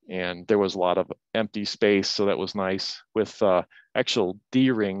 and there was a lot of empty space, so that was nice, with actual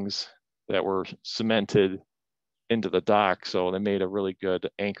D-rings that were cemented into the dock, so they made a really good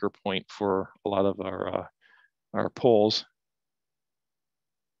anchor point for a lot of our poles.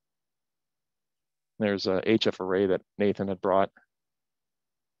 There's a HF array that Nathan had brought,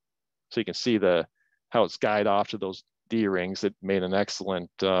 so you can see how it's guyed off to those D-rings. It made an excellent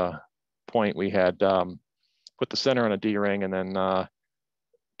point. We had put the center on a D-ring and then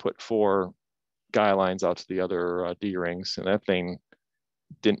put 4 guy lines out to the other D-rings, and that thing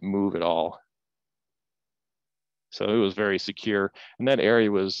didn't move at all. So it was very secure. And that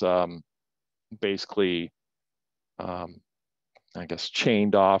area was basically, I guess,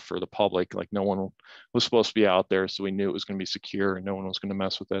 chained off for the public. Like, no one was supposed to be out there, so we knew it was going to be secure and no one was going to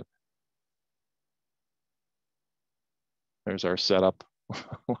mess with it. There's our setup.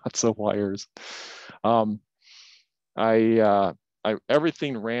 Lots of wires.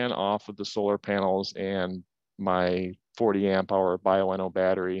 Everything ran off of the solar panels and my 40 amp hour BioNO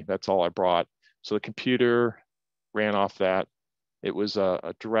battery. That's all I brought. So the computer ran off that. It was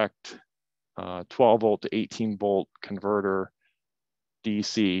a direct 12 volt to 18 volt converter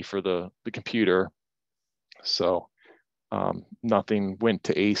DC for the computer. So nothing went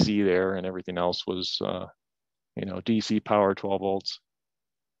to AC there, and everything else was DC power, 12 volts.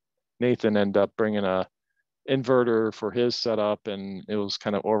 Nathan ended up bringing a inverter for his setup, and it was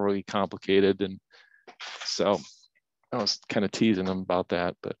kind of overly complicated, and so I was kind of teasing him about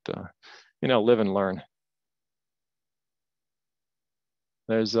that, but live and learn.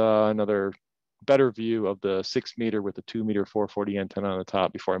 There's another better view of the 6 meter with the 2 meter 440 antenna on the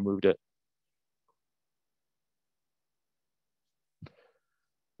top before I moved it.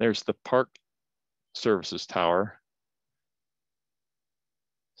 There's the park services tower.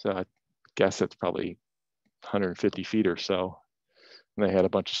 So I guess that's probably 150 feet or so. And they had a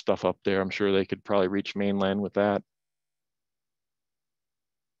bunch of stuff up there. I'm sure they could probably reach mainland with that.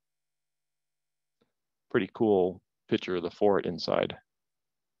 Pretty cool picture of the fort inside.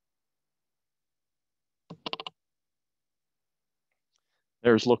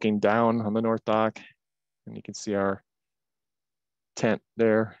 There's looking down on the north dock, and you can see our tent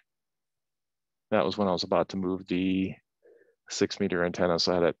there. That was when I was about to move the 6 meter antenna,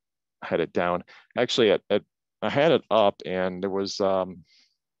 so I had it down. Actually, I had it up, and there was the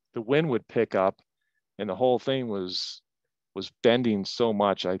wind would pick up, and the whole thing was bending so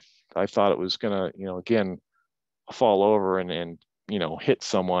much. I thought it was gonna, again, fall over and hit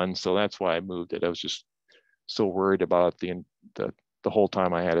someone. So that's why I moved it. I was just so worried about the whole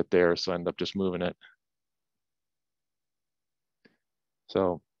time I had it there, so I ended up just moving it.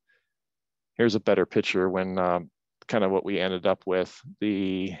 So here's a better picture when kind of what we ended up with.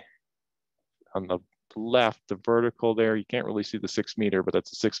 On the left, the vertical there, you can't really see the 6 meter, but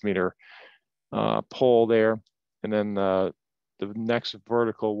that's a 6 meter pole there. And then the next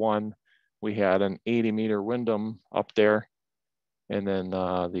vertical one, we had an 80 meter Windom up there, and then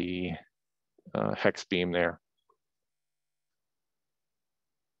the hex beam there.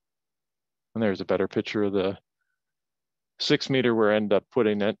 And there's a better picture of the 6 meter where I ended up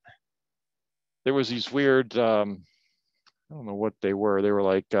putting it. There was these weird, I don't know what they were. They were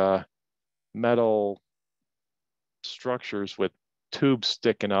like metal structures with tubes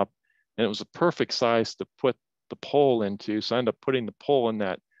sticking up, and it was a perfect size to put the pole into. So I ended up putting the pole in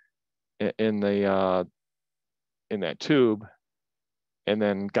that tube, and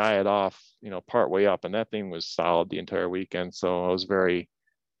then guy it off, part way up, and that thing was solid the entire weekend. So I was very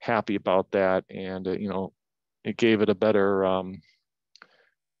happy about that, and it gave it a better, I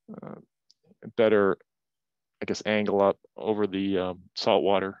guess, angle up over the salt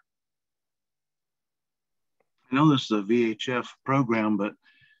water. I know this is a VHF program, but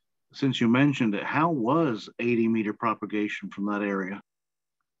since you mentioned it, how was 80 meter propagation from that area?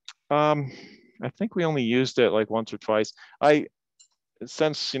 I think we only used it like once or twice.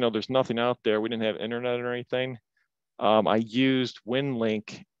 Since there's nothing out there, we didn't have internet or anything. I used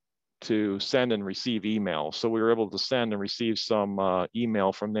WinLink to send and receive email, so we were able to send and receive some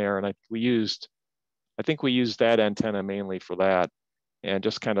email from there, and I think we used that antenna mainly for that, and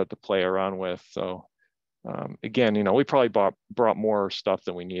just kind of to play around with. So again, we probably brought more stuff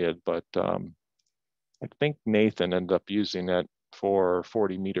than we needed, but I think Nathan ended up using it for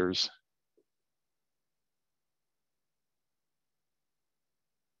 40 meters.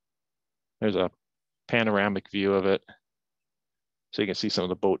 There's a panoramic view of it, so you can see some of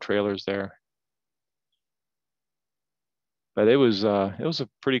the boat trailers there. But it was a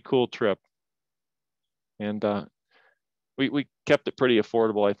pretty cool trip, and we kept it pretty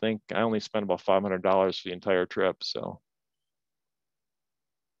affordable. I think I only spent about $500 for the entire trip. So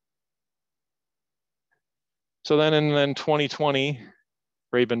So then 2020,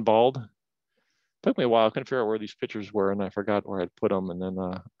 Raven bald. Took me a while. I couldn't figure out where these pictures were, and I forgot where I'd put them. And then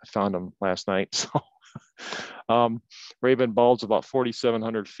I found them last night. So Raven bald's about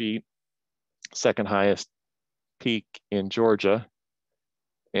 4,700 feet, second highest peak in Georgia.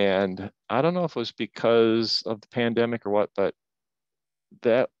 And I don't know if it was because of the pandemic or what, but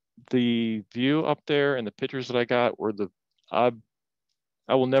the view up there and the pictures that I got were I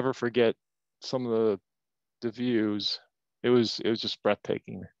will never forget some of the views. It was just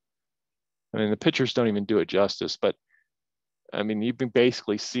breathtaking. I mean, the pictures don't even do it justice, but I mean, you can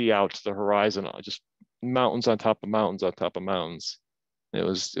basically see out to the horizon, just mountains on top of mountains on top of mountains. It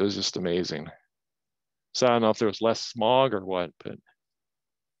was just amazing. So I don't know if there was less smog or what, but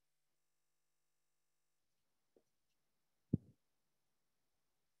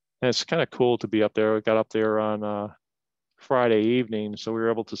it's kind of cool to be up there. We got up there on Friday evening, so we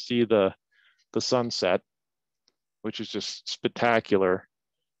were able to see the sunset, which is just spectacular.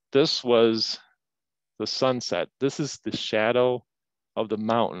 This was the sunset. This is the shadow of the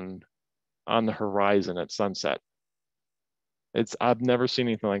mountain on the horizon at sunset. I've never seen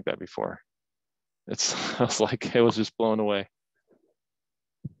anything like that before. I was like, it was just blown away.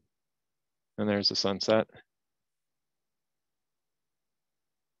 And there's the sunset.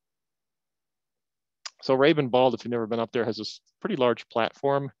 So Raven Bald, if you've never been up there, has this pretty large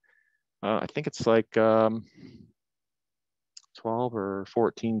platform. I think it's like 12 or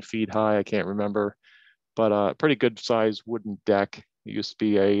 14 feet high. I can't remember, but a pretty good sized wooden deck. It used to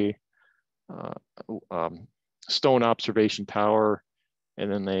be a stone observation tower,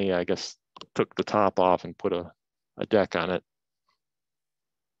 and then they, I guess, took the top off and put a deck on it.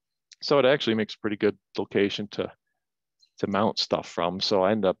 So it actually makes a pretty good location to mount stuff from. So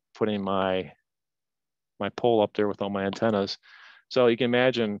I ended up putting my pole up there with all my antennas. So you can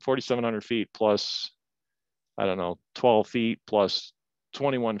imagine 4,700 feet plus, I don't know, 12 feet plus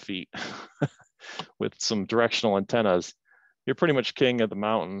 21 feet with some directional antennas. You're pretty much king of the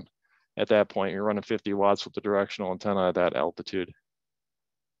mountain at that point. You're running 50 watts with the directional antenna at that altitude.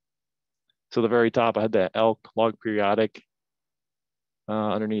 So the very top, I had that elk log periodic.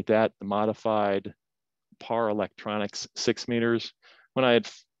 Underneath that, the modified PAR electronics 6 meters. When I had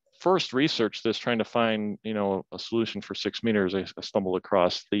first researched this, trying to find, a solution for 6 meters, I stumbled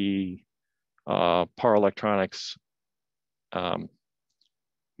across the PAR electronics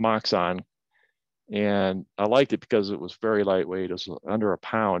Moxon, and I liked it because it was very lightweight. It was under a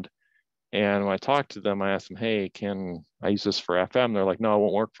pound. And when I talked to them, I asked them, hey, can I use this for FM? They're like, no, it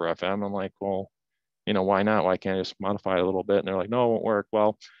won't work for FM. I'm like, well, why not? Why can't I just modify it a little bit? And they're like, no, it won't work.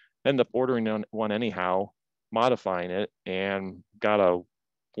 Well, end up ordering one anyhow, modifying it, and got a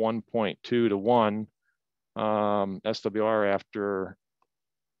 1.2 to 1 SWR after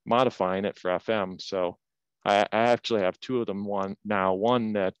modifying it for FM. So I actually have two of them.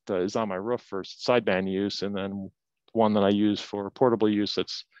 One that is on my roof for sideband use, and then one that I use for portable use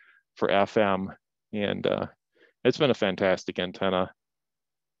that's for FM. And it's been a fantastic antenna.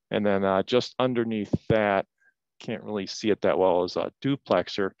 And then just underneath that, can't really see it that well, is a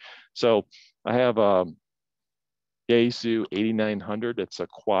duplexer. So I have a Yaesu 8900. It's a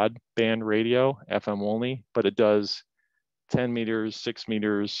quad band radio, FM only, but it does 10 meters, 6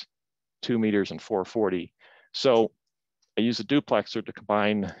 meters, 2 meters, and 440. So I use a duplexer to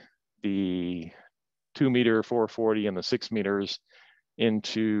combine the 2 meter 440 and the 6 meters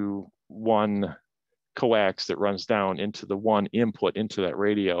into one coax that runs down into the one input into that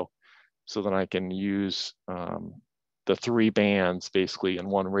radio. So then I can use the 3 bands basically in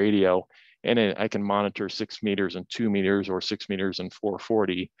one radio, and I can monitor 6 meters and 2 meters or 6 meters and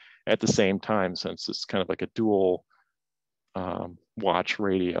 440 at the same time, since it's kind of like a dual watch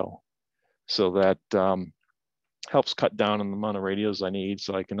radio. So that helps cut down on the amount of radios I need.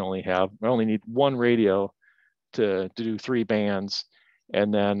 So I only need one radio to do 3 bands,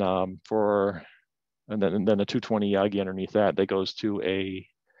 and then then a 220 Yagi underneath that goes to a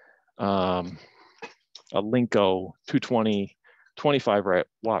Linko 220 25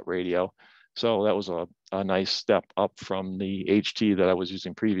 watt radio. So that was a nice step up from the HT that I was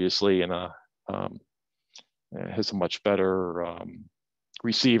using previously, and it has a much better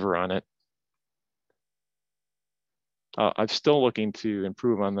receiver on it. I'm still looking to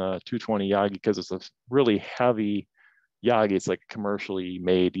improve on the 220 Yagi because it's a really heavy Yagi. It's like a commercially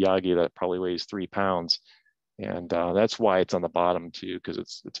made Yagi that probably weighs 3 pounds. And that's why it's on the bottom too, because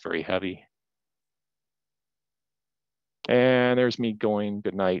it's very heavy. And there's me going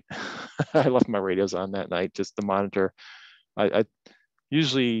good night. I left my radios on that night just to monitor. I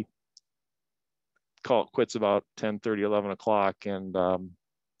usually call it quits about 10:30, 11 o'clock, and at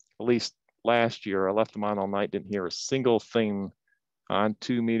least last year. I left them on all night, didn't hear a single thing on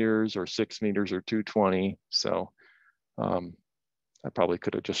 2 meters or 6 meters or 220. So I probably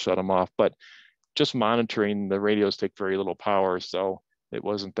could have just shut them off, but just monitoring, the radios take very little power, so it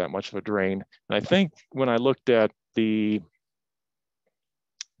wasn't that much of a drain. And I think when I looked at the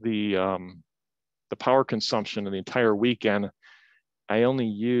power consumption in the entire weekend, I only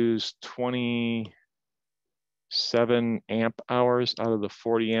used 27 amp hours out of the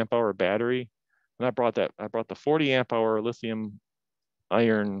 40 amp hour battery. And I brought the 40 amp hour lithium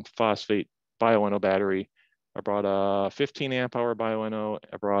iron phosphate bioNO battery. I brought a 15 amp hour bioNO.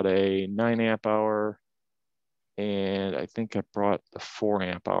 I brought a 9 amp hour, and I think I brought the 4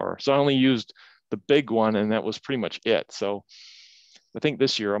 amp hour. So I only used the big one, and that was pretty much it. So I think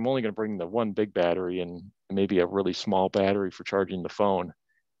this year I'm only going to bring the one big battery and maybe a really small battery for charging the phone.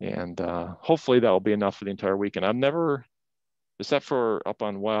 And hopefully that will be enough for the entire weekend. I've never, except for up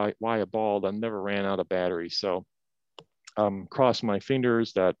on why I bald, I've never ran out of battery. So cross my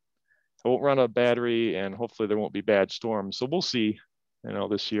fingers that I won't run out of battery, and hopefully there won't be bad storms. So we'll see,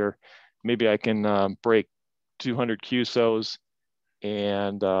 this year. Maybe I can break 200 QSOs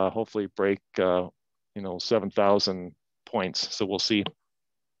and hopefully break, 7,000 points. So we'll see.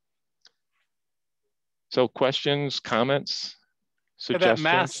 So questions, comments, suggestions?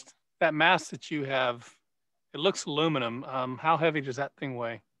 That mast that you have, it looks aluminum. How heavy does that thing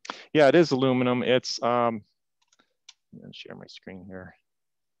weigh? Yeah, it is aluminum. It's, I'm gonna share my screen here.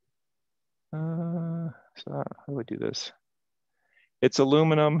 So how do I do this? It's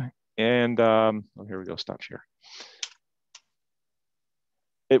aluminum, and here we go, stop share.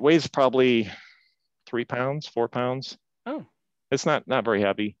 It weighs probably 3 pounds, 4 pounds. Oh. It's not very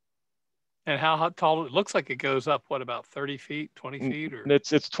heavy. And how tall? It looks like it goes up, what, about 30 feet, 20 feet? Or?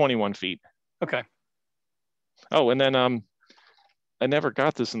 It's 21 feet. Okay. Oh, and then I never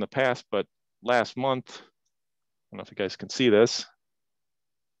got this in the past, but last month, I don't know if you guys can see this.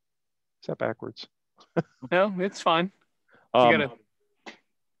 Is that backwards? No, it's fine. That's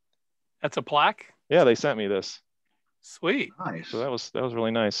a plaque? Yeah, they sent me this. Sweet. Nice. So that was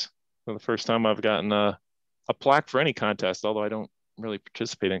really nice. For the first time I've gotten a plaque for any contest, although I don't really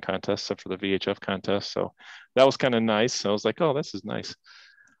participate in contests except for the VHF contest. So that was kind of nice. I was like, oh, this is nice.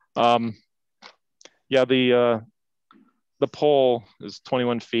 Yeah, the pole is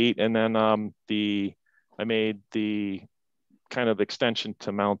 21 feet, and then I made the kind of extension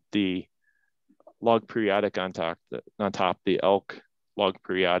to mount the log periodic on top, the elk log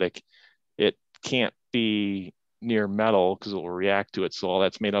periodic. It can't be near metal because it will react to it. So all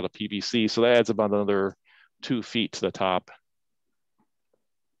that's made out of PVC. So that adds about another 2 feet to the top.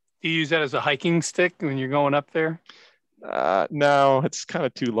 Do you use that as a hiking stick when you're going up there? No, it's kind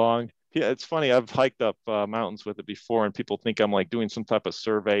of too long. Yeah, it's funny. I've hiked up mountains with it before, and people think I'm like doing some type of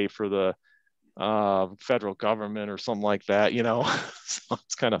survey for the federal government or something like that, So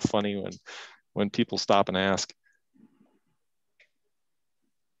it's kind of funny when people stop and ask.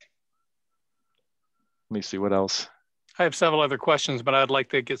 Let me see what else. I have several other questions, but I'd like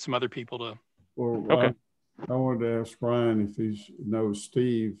to get some other people to. Well, okay. I wanted to ask Ryan if he knows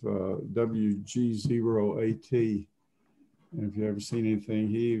Steve, WG4I. And if you ever seen anything,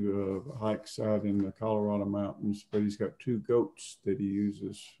 he hikes out in the Colorado mountains, but he's got 2 goats that he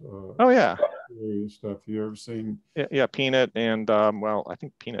uses. Oh yeah. Stuff. You ever seen? Yeah, Peanut and well, I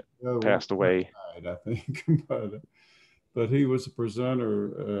think Peanut passed away. Died, I think, but he was a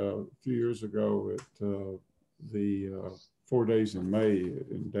presenter a few years ago at the 4 days in May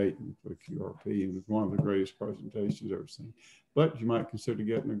in Dayton for QRP, and it was one of the greatest presentations I've ever seen. But you might consider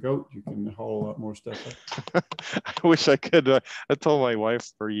getting a goat. You can haul a lot more stuff up. I wish I could. I told my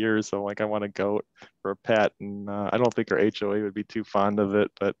wife for years, I'm like, I want a goat for a pet, and I don't think her HOA would be too fond of it,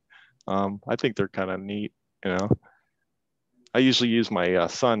 but I think they're kind of neat, I usually use my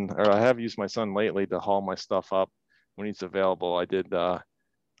son, or I have used my son lately to haul my stuff up when he's available. I did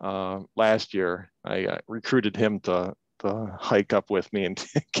last year. I recruited him to hike up with me and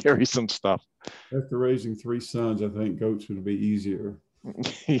carry some stuff. After raising 3 sons, I think goats would be easier.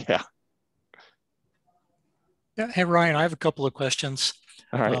 Yeah. Hey, Ryan, I have a couple of questions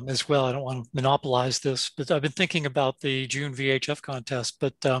as well. I don't want to monopolize this, but I've been thinking about the June VHF contest,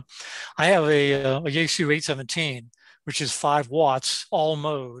 but I have a Yaesu 817, which is 5 watts, all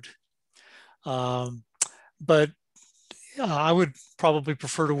mode. But I would probably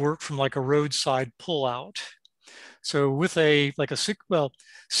prefer to work from like a roadside pullout. So with is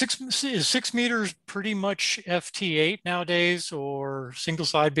 6 meters pretty much FT8 nowadays, or single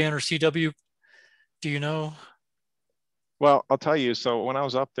sideband or CW? Do you know? Well, I'll tell you. So when I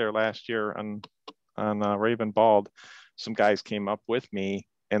was up there last year on Raven Bald, some guys came up with me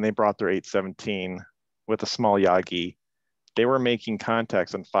and they brought their 817 with a small Yagi. They were making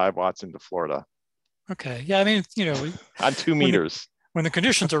contacts on 5 watts into Florida. Okay. Yeah. I mean, on 2 meters. When the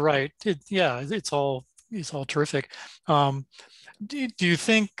conditions are right, it's all terrific. Do you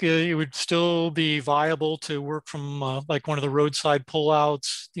think it would still be viable to work from like one of the roadside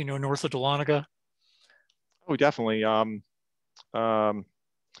pullouts, north of Dahlonega? Oh, definitely.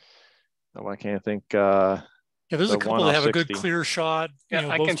 Why can't I think? Yeah, there's a couple that have a good clear shot,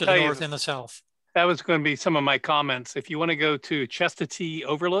 both to the north and the south. That was going to be some of my comments. If you want to go to Chestatee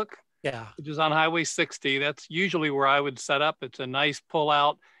Overlook, which is on Highway 60, that's usually where I would set up. It's a nice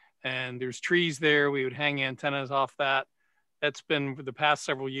pullout, and there's trees there. We would hang antennas off that. That's been for the past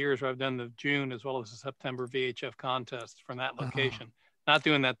several years where I've done the June as well as the September VHF contest from that location. Not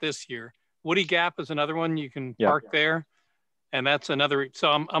doing that this year. Woody Gap is another one you can park there. And that's another. So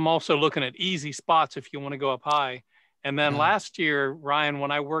I'm also looking at easy spots if you want to go up high. And then last year, Ryan,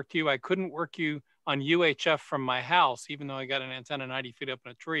 when I worked you, I couldn't work you on UHF from my house, even though I got an antenna 90 feet up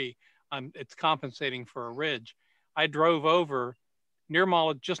in a tree. It's compensating for a ridge. I drove over near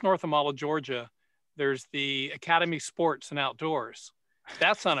Mala, just north of Mala, Georgia. There's the Academy Sports and Outdoors.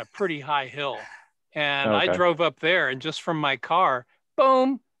 That's on a pretty high hill. And I drove up there, and just from my car,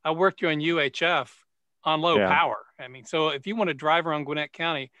 boom, I worked you on UHF on low power. I mean, so if you want to drive around Gwinnett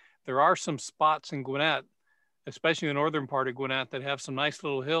County, there are some spots in Gwinnett, especially the northern part of Gwinnett, that have some nice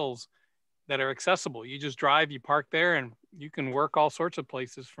little hills that are accessible. You just drive, you park there, and you can work all sorts of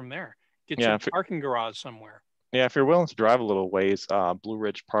places from there. Get your parking garage somewhere. Yeah, if you're willing to drive a little ways, Blue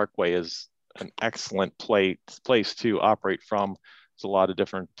Ridge Parkway is an excellent place to operate from. There's a lot of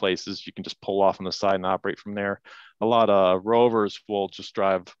different places you can just pull off on the side and operate from there. A lot of rovers will just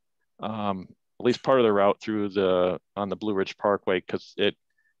drive at least part of the route through on the Blue Ridge Parkway, because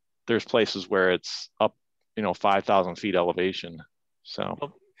there's places where it's up 5,000 feet elevation.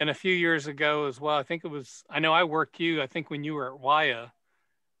 So, and a few years ago as well, I know I worked you, I think when you were at WIA,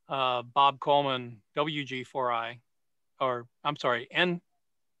 Bob Coleman, WG4I, or I'm sorry, AG4I.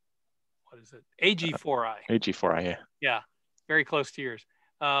 AG4I, yeah, very close to yours.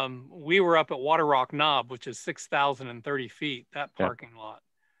 We were up at Water Rock Knob, which is 6,030 feet, that parking lot.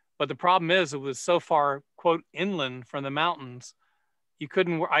 But the problem is it was so far, quote, inland from the mountains, you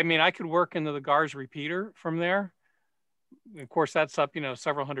couldn't, I could work into the GARS repeater from there. Of course, that's up,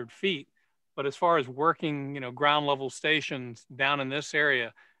 several hundred feet. But as far as working, ground level stations down in this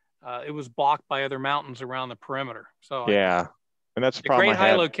area, it was blocked by other mountains around the perimeter. So and that's a problem. Great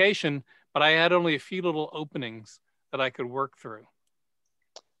high location, but I had only a few little openings that I could work through.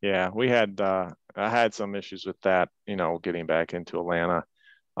 Yeah, I had some issues with that, getting back into Atlanta.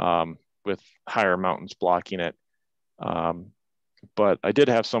 With higher mountains blocking it. But I did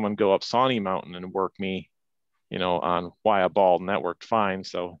have someone go up Sawney Mountain and work me, on Wya Bald, and that worked fine.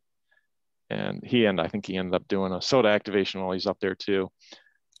 So, and I think he ended up doing a soda activation while he's up there too.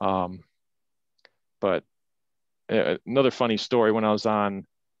 But another funny story, when I was on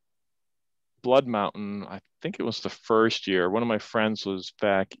Blood Mountain, I think it was the first year, one of my friends was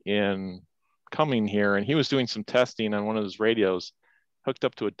back in coming here, and he was doing some testing on one of his radios, hooked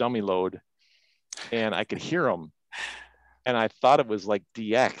up to a dummy load, and I could hear him, and I thought it was like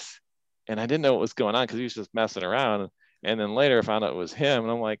DX, and I didn't know what was going on because he was just messing around. And then later I found out it was him,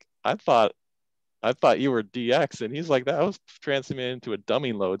 and I'm like, I thought you were DX, and he's like, that was transmitted into a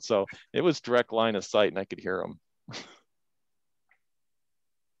dummy load. So it was direct line of sight, and I could hear him.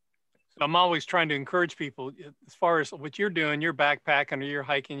 I'm always trying to encourage people, as far as what you're doing, you're backpacking or you're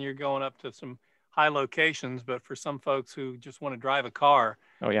hiking, you're going up to some high locations, but for some folks who just want to drive a car.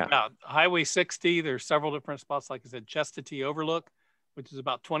 Highway 60, there's several different spots, like I said, Chestatee Overlook, which is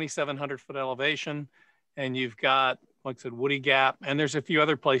about 2,700 foot elevation. And you've got, like I said, Woody Gap, and there's a few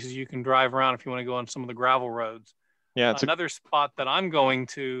other places you can drive around if you want to go on some of the gravel roads. Yeah, it's another spot that I'm going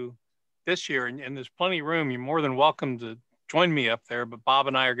to this year, and there's plenty of room. You're more than welcome to join me up there, but Bob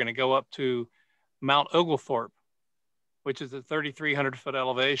and I are going to go up to Mount Oglethorpe, which is at 3,300 foot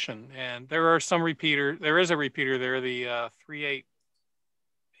elevation. And there is a repeater there, the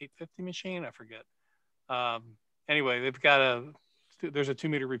 850 machine, I forget. Anyway, there's a 2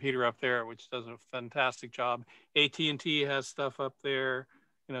 meter repeater up there, which does a fantastic job. AT&T has stuff up there,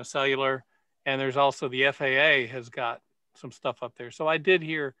 cellular. And there's also the FAA has got some stuff up there. So I did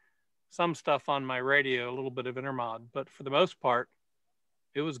hear some stuff on my radio, a little bit of intermod, but for the most part,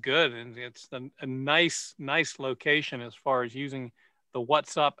 it was good. And it's a nice location as far as using the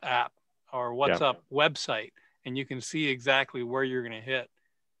What's Up app or What's Up website. And you can see exactly where you're going to hit.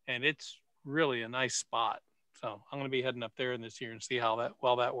 And it's really a nice spot. So I'm going to be heading up there this year and see how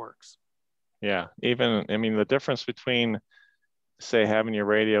that works. Yeah. The difference between say having your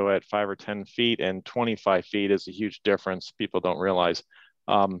radio at 5 or 10 feet and 25 feet is a huge difference. People don't realize.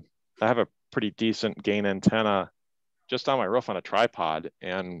 I have a pretty decent gain antenna just on my roof on a tripod,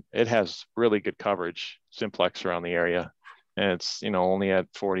 and it has really good coverage, simplex around the area. And it's, only at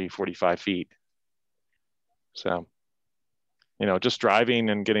 40, 45 feet. So, just driving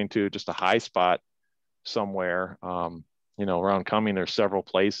and getting to just a high spot somewhere, around Cumming, there's several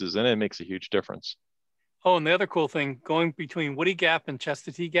places, and it makes a huge difference. Oh, and the other cool thing, going between Woody Gap and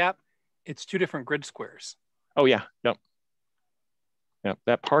Chestatee Gap, it's 2 different grid squares. Oh, yeah. Yep.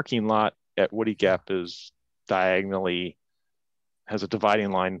 That parking lot at Woody Gap is diagonally, has a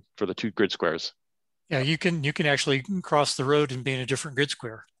dividing line for the 2 grid squares. Yeah, you can actually cross the road and be in a different grid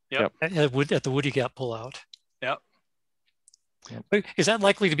square. Yep. At the Woody Gap pullout. Yep. Is that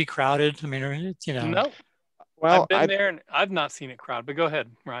likely to be crowded? I mean, No. Well, I've been there and I've not seen it crowded, but go ahead,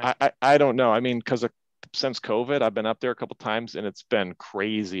 Ryan. I don't know. I mean, because since COVID, I've been up there a couple times and it's been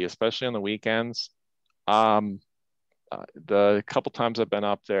crazy, especially on the weekends. The couple times I've been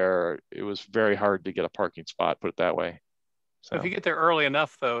up there, it was very hard to get a parking spot, put it that way. So if you get there early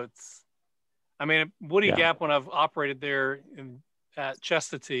enough, though, Woody Gap, when I've operated there at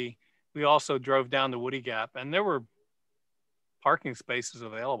Chestatee, we also drove down to Woody Gap and there were parking spaces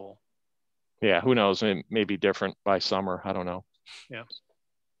available. Yeah, who knows? It may be different by summer. I don't know. Yeah.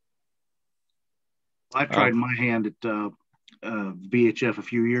 I tried my hand at VHF a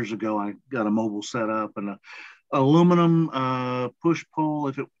few years ago. I got a mobile setup and a aluminum push pull.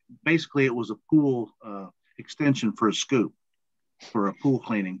 It was a pool extension for a scoop for a pool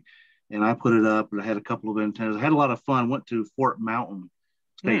cleaning, and I put it up and I had a couple of antennas. I had a lot of fun. Went to Fort Mountain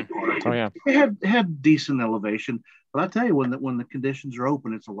State Park. Oh yeah, it had decent elevation, but I tell you, when the conditions are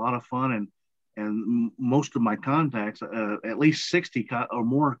open, it's a lot of fun. And most of my contacts, at least 60 or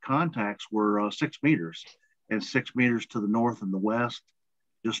more contacts, were 6 meters, and 6 meters to the north and the west,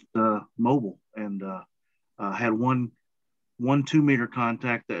 just mobile. And had one 2 meter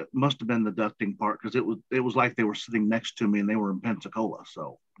contact that must have been the ducting part, because it was like they were sitting next to me and they were in Pensacola.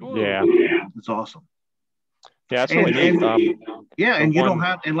 So yeah, it's awesome. Yeah, it's really neat. And you don't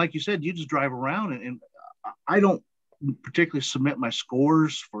have, and like you said, you just drive around, and I don't particularly submit my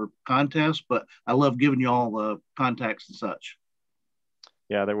scores for contests, but I love giving you all the contacts and such.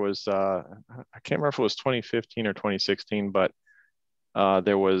 Yeah, there was, I can't remember if it was 2015 or 2016, but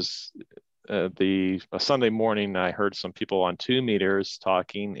there was a Sunday morning, I heard some people on 2 meters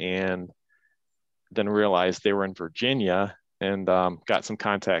talking, and then realized they were in Virginia, and got some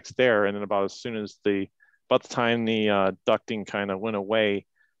contacts there. And then about the time the ducting kind of went away,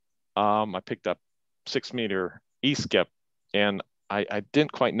 I picked up 6 meter E-skip, and I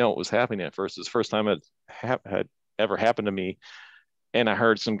didn't quite know what was happening at first. It's the first time it had ever happened to me. And I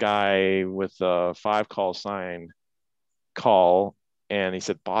heard some guy with a 5 call sign call, and he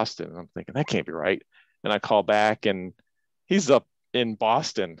said Boston. And I'm thinking, that can't be right. And I call back, and he's up in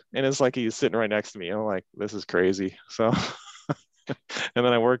Boston, and it's like he's sitting right next to me. I'm like, this is crazy. So, and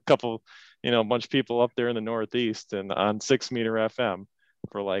then I worked a bunch of people up there in the Northeast and on 6 meter FM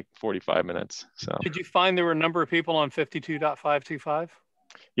for like 45 minutes. So did you find there were a number of people on 52.525?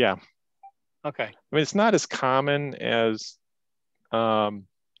 Yeah. Okay. I mean, it's not as common as 2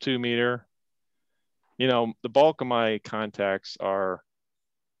 meter. The bulk of my contacts are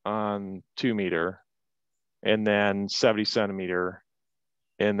on 2 meter, and then 70 centimeter,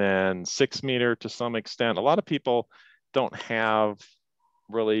 and then 6 meter to some extent. A lot of people don't have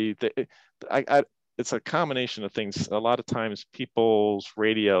really, it's a combination of things. A lot of times people's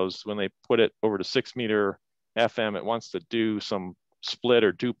radios, when they put it over to 6 meter FM, it wants to do some split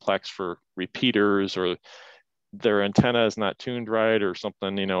or duplex for repeaters, or their antenna is not tuned right or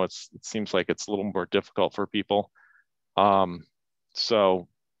something. It seems like it's a little more difficult for people. So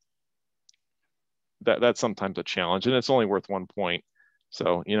that's sometimes a challenge, and it's only worth 1 point.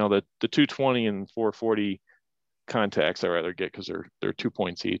 So, the 220 and 440 contacts I rather get, because they're 2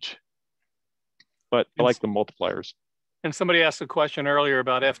 points each. But I like the multipliers. And somebody asked a question earlier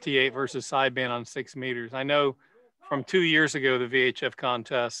about FT8 versus sideband on 6 meters. I know from 2 years ago, the VHF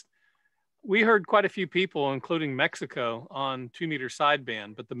contest, we heard quite a few people, including Mexico, on 2 meter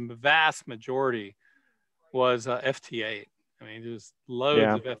sideband, but the vast majority was FT8. I mean, there's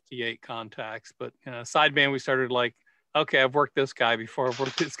loads of FT8 contacts, but sideband, we started like, okay, I've worked this guy before. I've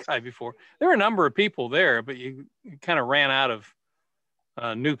worked this guy before. There were a number of people there, but you kind of ran out of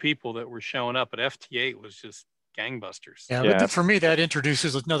new people that were showing up. But FT8 was just gangbusters. Yeah, but for me, that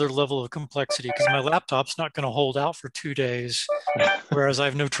introduces another level of complexity, because my laptop's not going to hold out for 2 days, whereas I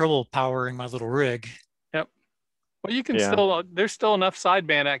have no trouble powering my little rig. Yep. Well, you can still, there's still enough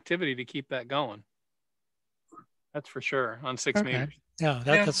sideband activity to keep that going. That's for sure on 6 meters. Yeah,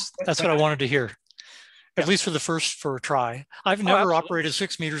 that's what I wanted to hear. At least for a try. I've never operated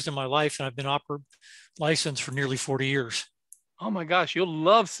 6 meters in my life, and I've been licensed for nearly 40 years. Oh my gosh, you'll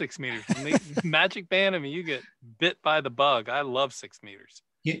love 6 meters. Magic band, I mean, you get bit by the bug. I love 6 meters.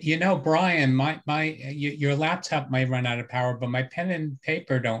 You know, Brian, your laptop might run out of power, but my pen and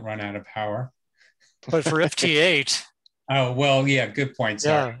paper don't run out of power. But for FT8. Oh, well, yeah, good point.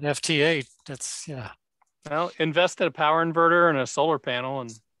 Sorry. Yeah, FT8, that's, yeah. Well, invest in a power inverter and a solar panel.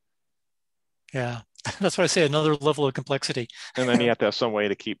 And yeah, that's what I say, another level of complexity. And then you have to have some way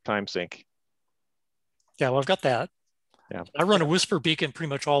to keep time sync. Yeah, well, I've got that. Yeah. I run a whisper beacon pretty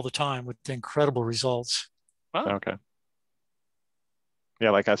much all the time with incredible results. Wow. Okay. Yeah,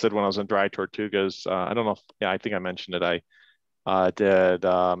 like I said, when I was in Dry Tortugas, I don't know if, I think I mentioned it. I did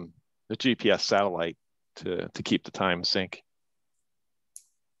the GPS satellite to keep the time sync.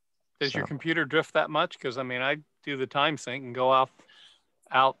 Does your computer drift that much? Because I mean, I do the time sync and go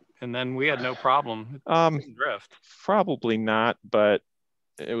out, and then we had no problem. It drift. Probably not, but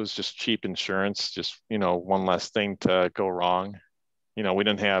it was just cheap insurance. Just one less thing to go wrong. We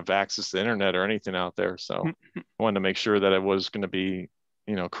didn't have access to the internet or anything out there, so I wanted to make sure that it was going to be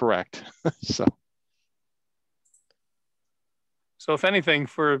correct. So if anything,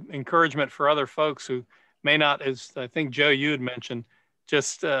 for encouragement for other folks who may not, as I think Joe, you had mentioned,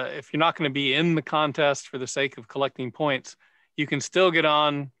 just if you're not going to be in the contest for the sake of collecting points, you can still get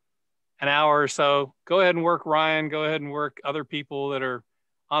on an hour or so. Go ahead and work Ryan. Go ahead and work other people that are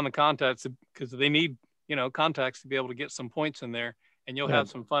on the contest, because they need contacts to be able to get some points in there, and you'll have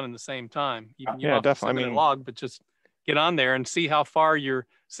some fun in the same time. You definitely. Log, but just get on there and see how far your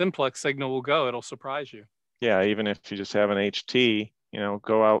simplex signal will go. It'll surprise you. Yeah, even if you just have an HT,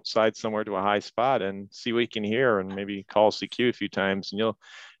 go outside somewhere to a high spot and see what you can hear, and maybe call CQ a few times, and you'll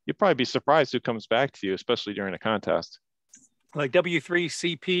probably be surprised who comes back to you, especially during a contest. Like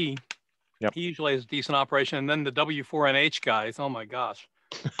W3CP, he usually has a decent operation, and then the W4NH guys, oh my gosh,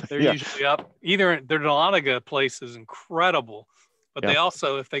 they're usually up. Either their Dahlonega place is incredible, but they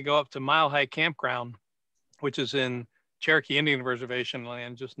also, if they go up to Mile High Campground, which is in Cherokee Indian Reservation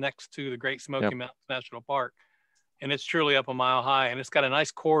land, just next to the Great Smoky Mountains National Park. And it's truly up a mile high, and it's got a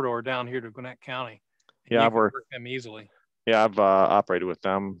nice corridor down here to Gwinnett County. I've worked them easily. Yeah, I've operated with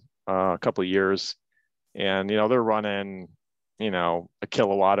them a couple of years, and they're running a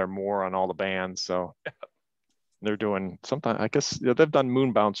kilowatt or more on all the bands, so they're doing something. I guess they've done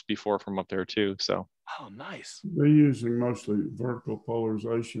moon bounce before from up there too. So nice. They're using mostly vertical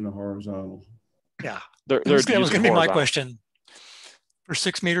polarization or horizontal. Yeah, that was going to be my question. For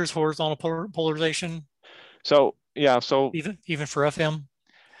 6 meters horizontal polarization. So even for FM.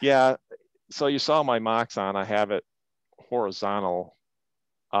 Yeah, so you saw my Moxon. I have it horizontal.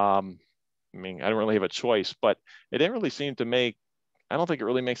 I mean, I don't really have a choice, but it didn't really seem to make. I don't think it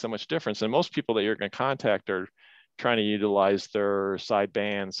really makes that much difference. And most people that you're going to contact are trying to utilize their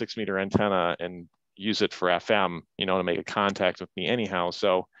sideband 6 meter antenna and use it for FM, to make a contact with me anyhow.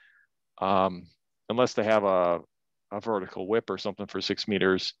 So unless they have a vertical whip or something for 6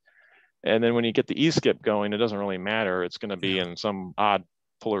 meters. And then when you get the E-skip going, it doesn't really matter. It's going to be in some odd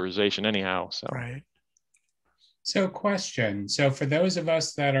polarization anyhow. So. Right. So question. So for those of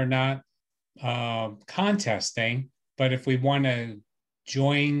us that are not contesting, but if we want to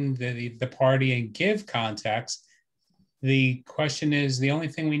join the party and give contacts, the question is, the only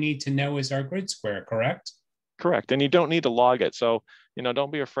thing we need to know is our grid square, correct? Correct. And you don't need to log it. So,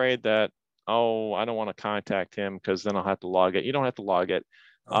 don't be afraid that, I don't want to contact him because then I'll have to log it. You don't have to log it.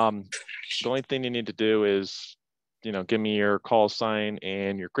 The only thing you need to do is, give me your call sign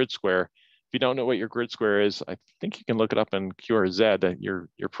and your grid square. If you don't know what your grid square is, I think you can look it up in QRZ. That your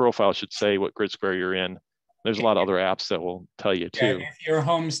profile should say what grid square you're in. There's a lot of other apps that will tell you too. Yeah, if you're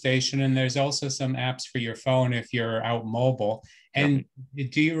home station, and there's also some apps for your phone if you're out mobile. And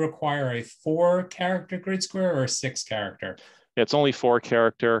do you require a 4-character grid square or a 6-character? Yeah, it's only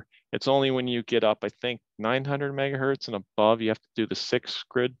 4-character. It's only when you get up, I think 900 megahertz and above, you have to do the 6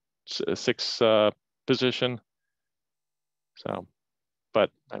 position. So, but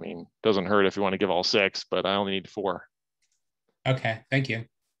I mean, doesn't hurt if you want to give all 6, but I only need 4. Okay, thank you.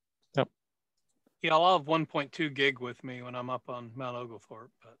 Yep. Yeah, I'll have 1.2 gig with me when I'm up on Mount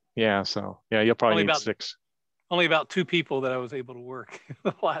Oglethorpe. But yeah, so yeah, you'll probably need 6. Only about 2 people that I was able to work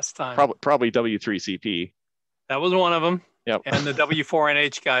the last time. Probably W3CP. That was one of them. Yep. And the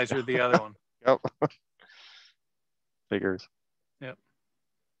W4NH guys are the other one. Yep. Figures. Yep.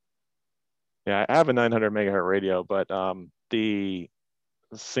 Yeah, I have a 900 megahertz radio, but the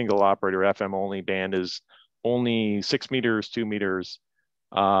single operator FM only band is only 6 meters, 2 meters.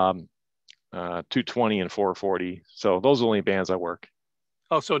 220 and 440. So those are the only bands I work.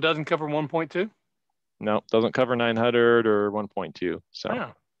 Oh, so it doesn't cover 1.2? No, doesn't cover 900 or 1.2. So,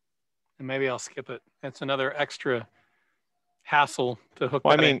 and maybe I'll skip it. It's another extra hassle to hook.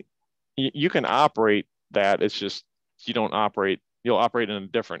 Well, I mean, you can operate that. It's just you'll operate in a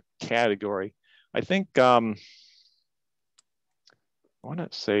different category. I think I want to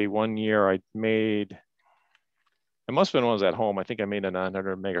say one year it must have been when I was at home. I think I made a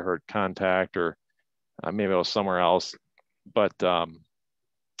 900 megahertz contact, or maybe I was somewhere else, but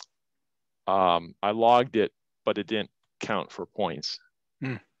I logged it, but it didn't count for points.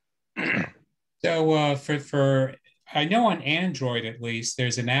 So for I know on Android at least,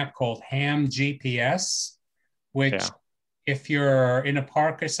 there's an app called Ham GPS, which if you're in a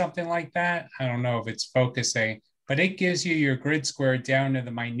park or something like that, I don't know if it's focusing, but it gives you your grid square down to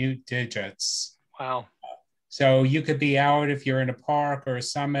the minute digits. Wow. So you could be out if you're in a park or a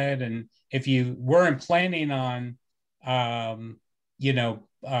summit, and if you weren't planning on,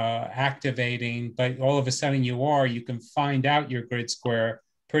 activating, but all of a sudden you can find out your grid square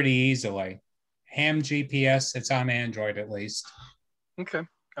pretty easily. Ham GPS, it's on Android at least. Okay,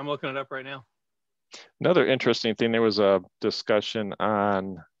 I'm looking it up right now. Another interesting thing, there was a discussion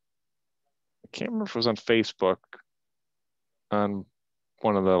on, I can't remember if it was on Facebook, on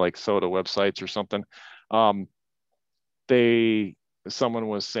one of the like soda websites or something. Someone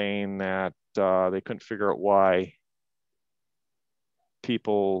was saying that they couldn't figure out why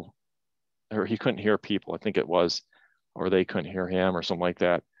people, or he couldn't hear people, I think it was, or they couldn't hear him or something like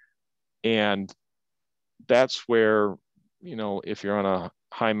that. And that's where, if you're on a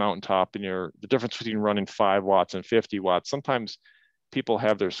high mountaintop and the difference between running 5 watts and 50 watts, sometimes people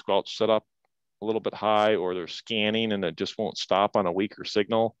have their squelch set up a little bit high, or they're scanning and it just won't stop on a weaker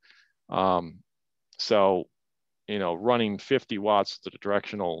signal. So, running 50 watts to the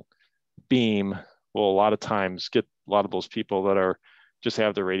directional beam will a lot of times get a lot of those people that just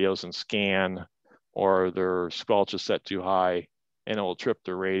have their radios and scan, or their squelch is set too high, and it will trip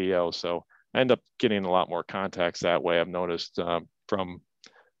their radio. So I end up getting a lot more contacts that way. I've noticed from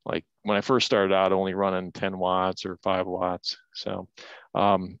like when I first started out, only running 10 watts or 5 watts. So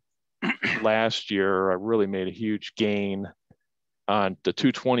last year, I really made a huge gain on the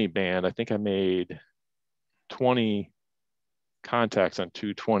 220 band. I think I made 20 contacts on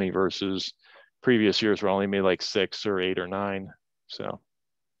 220 versus previous years where I only made like 6 or 8 or 9. So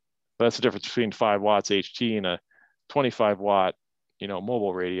that's the difference between 5 watts HT and a 25 watt,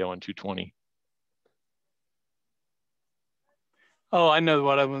 mobile radio on 220. Oh, I know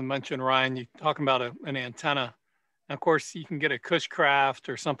what I was mentioning, Ryan. You're talking about an antenna. And of course, you can get a Cushcraft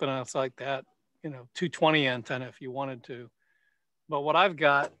or something else like that, 220 antenna if you wanted to. But what I've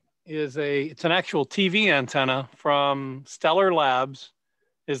got is it's an actual TV antenna from Stellar Labs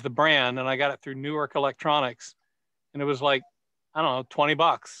is the brand. And I got it through Newark Electronics. And it was like, I don't know,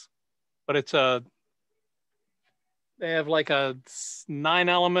 $20. But they have like a 9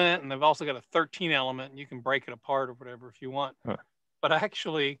 element, and they've also got a 13 element, and you can break it apart or whatever if you want. Huh. But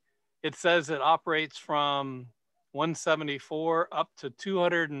actually, it says it operates from 174 up to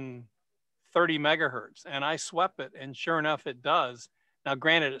 230 megahertz. And I swept it, and sure enough, it does. Now,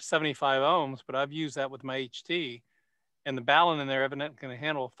 granted, it's 75 ohms, but I've used that with my HT. And the balun in there evidently can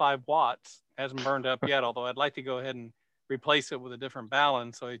handle 5 watts. Hasn't burned up yet, although I'd like to go ahead and replace it with a different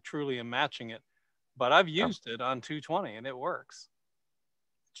balun so I truly am matching it. But I've used it on 220, and it works.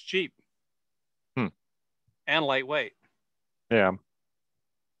 It's cheap. And lightweight. Yeah.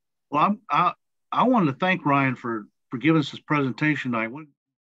 Well, I wanted to thank Ryan for giving us this presentation tonight.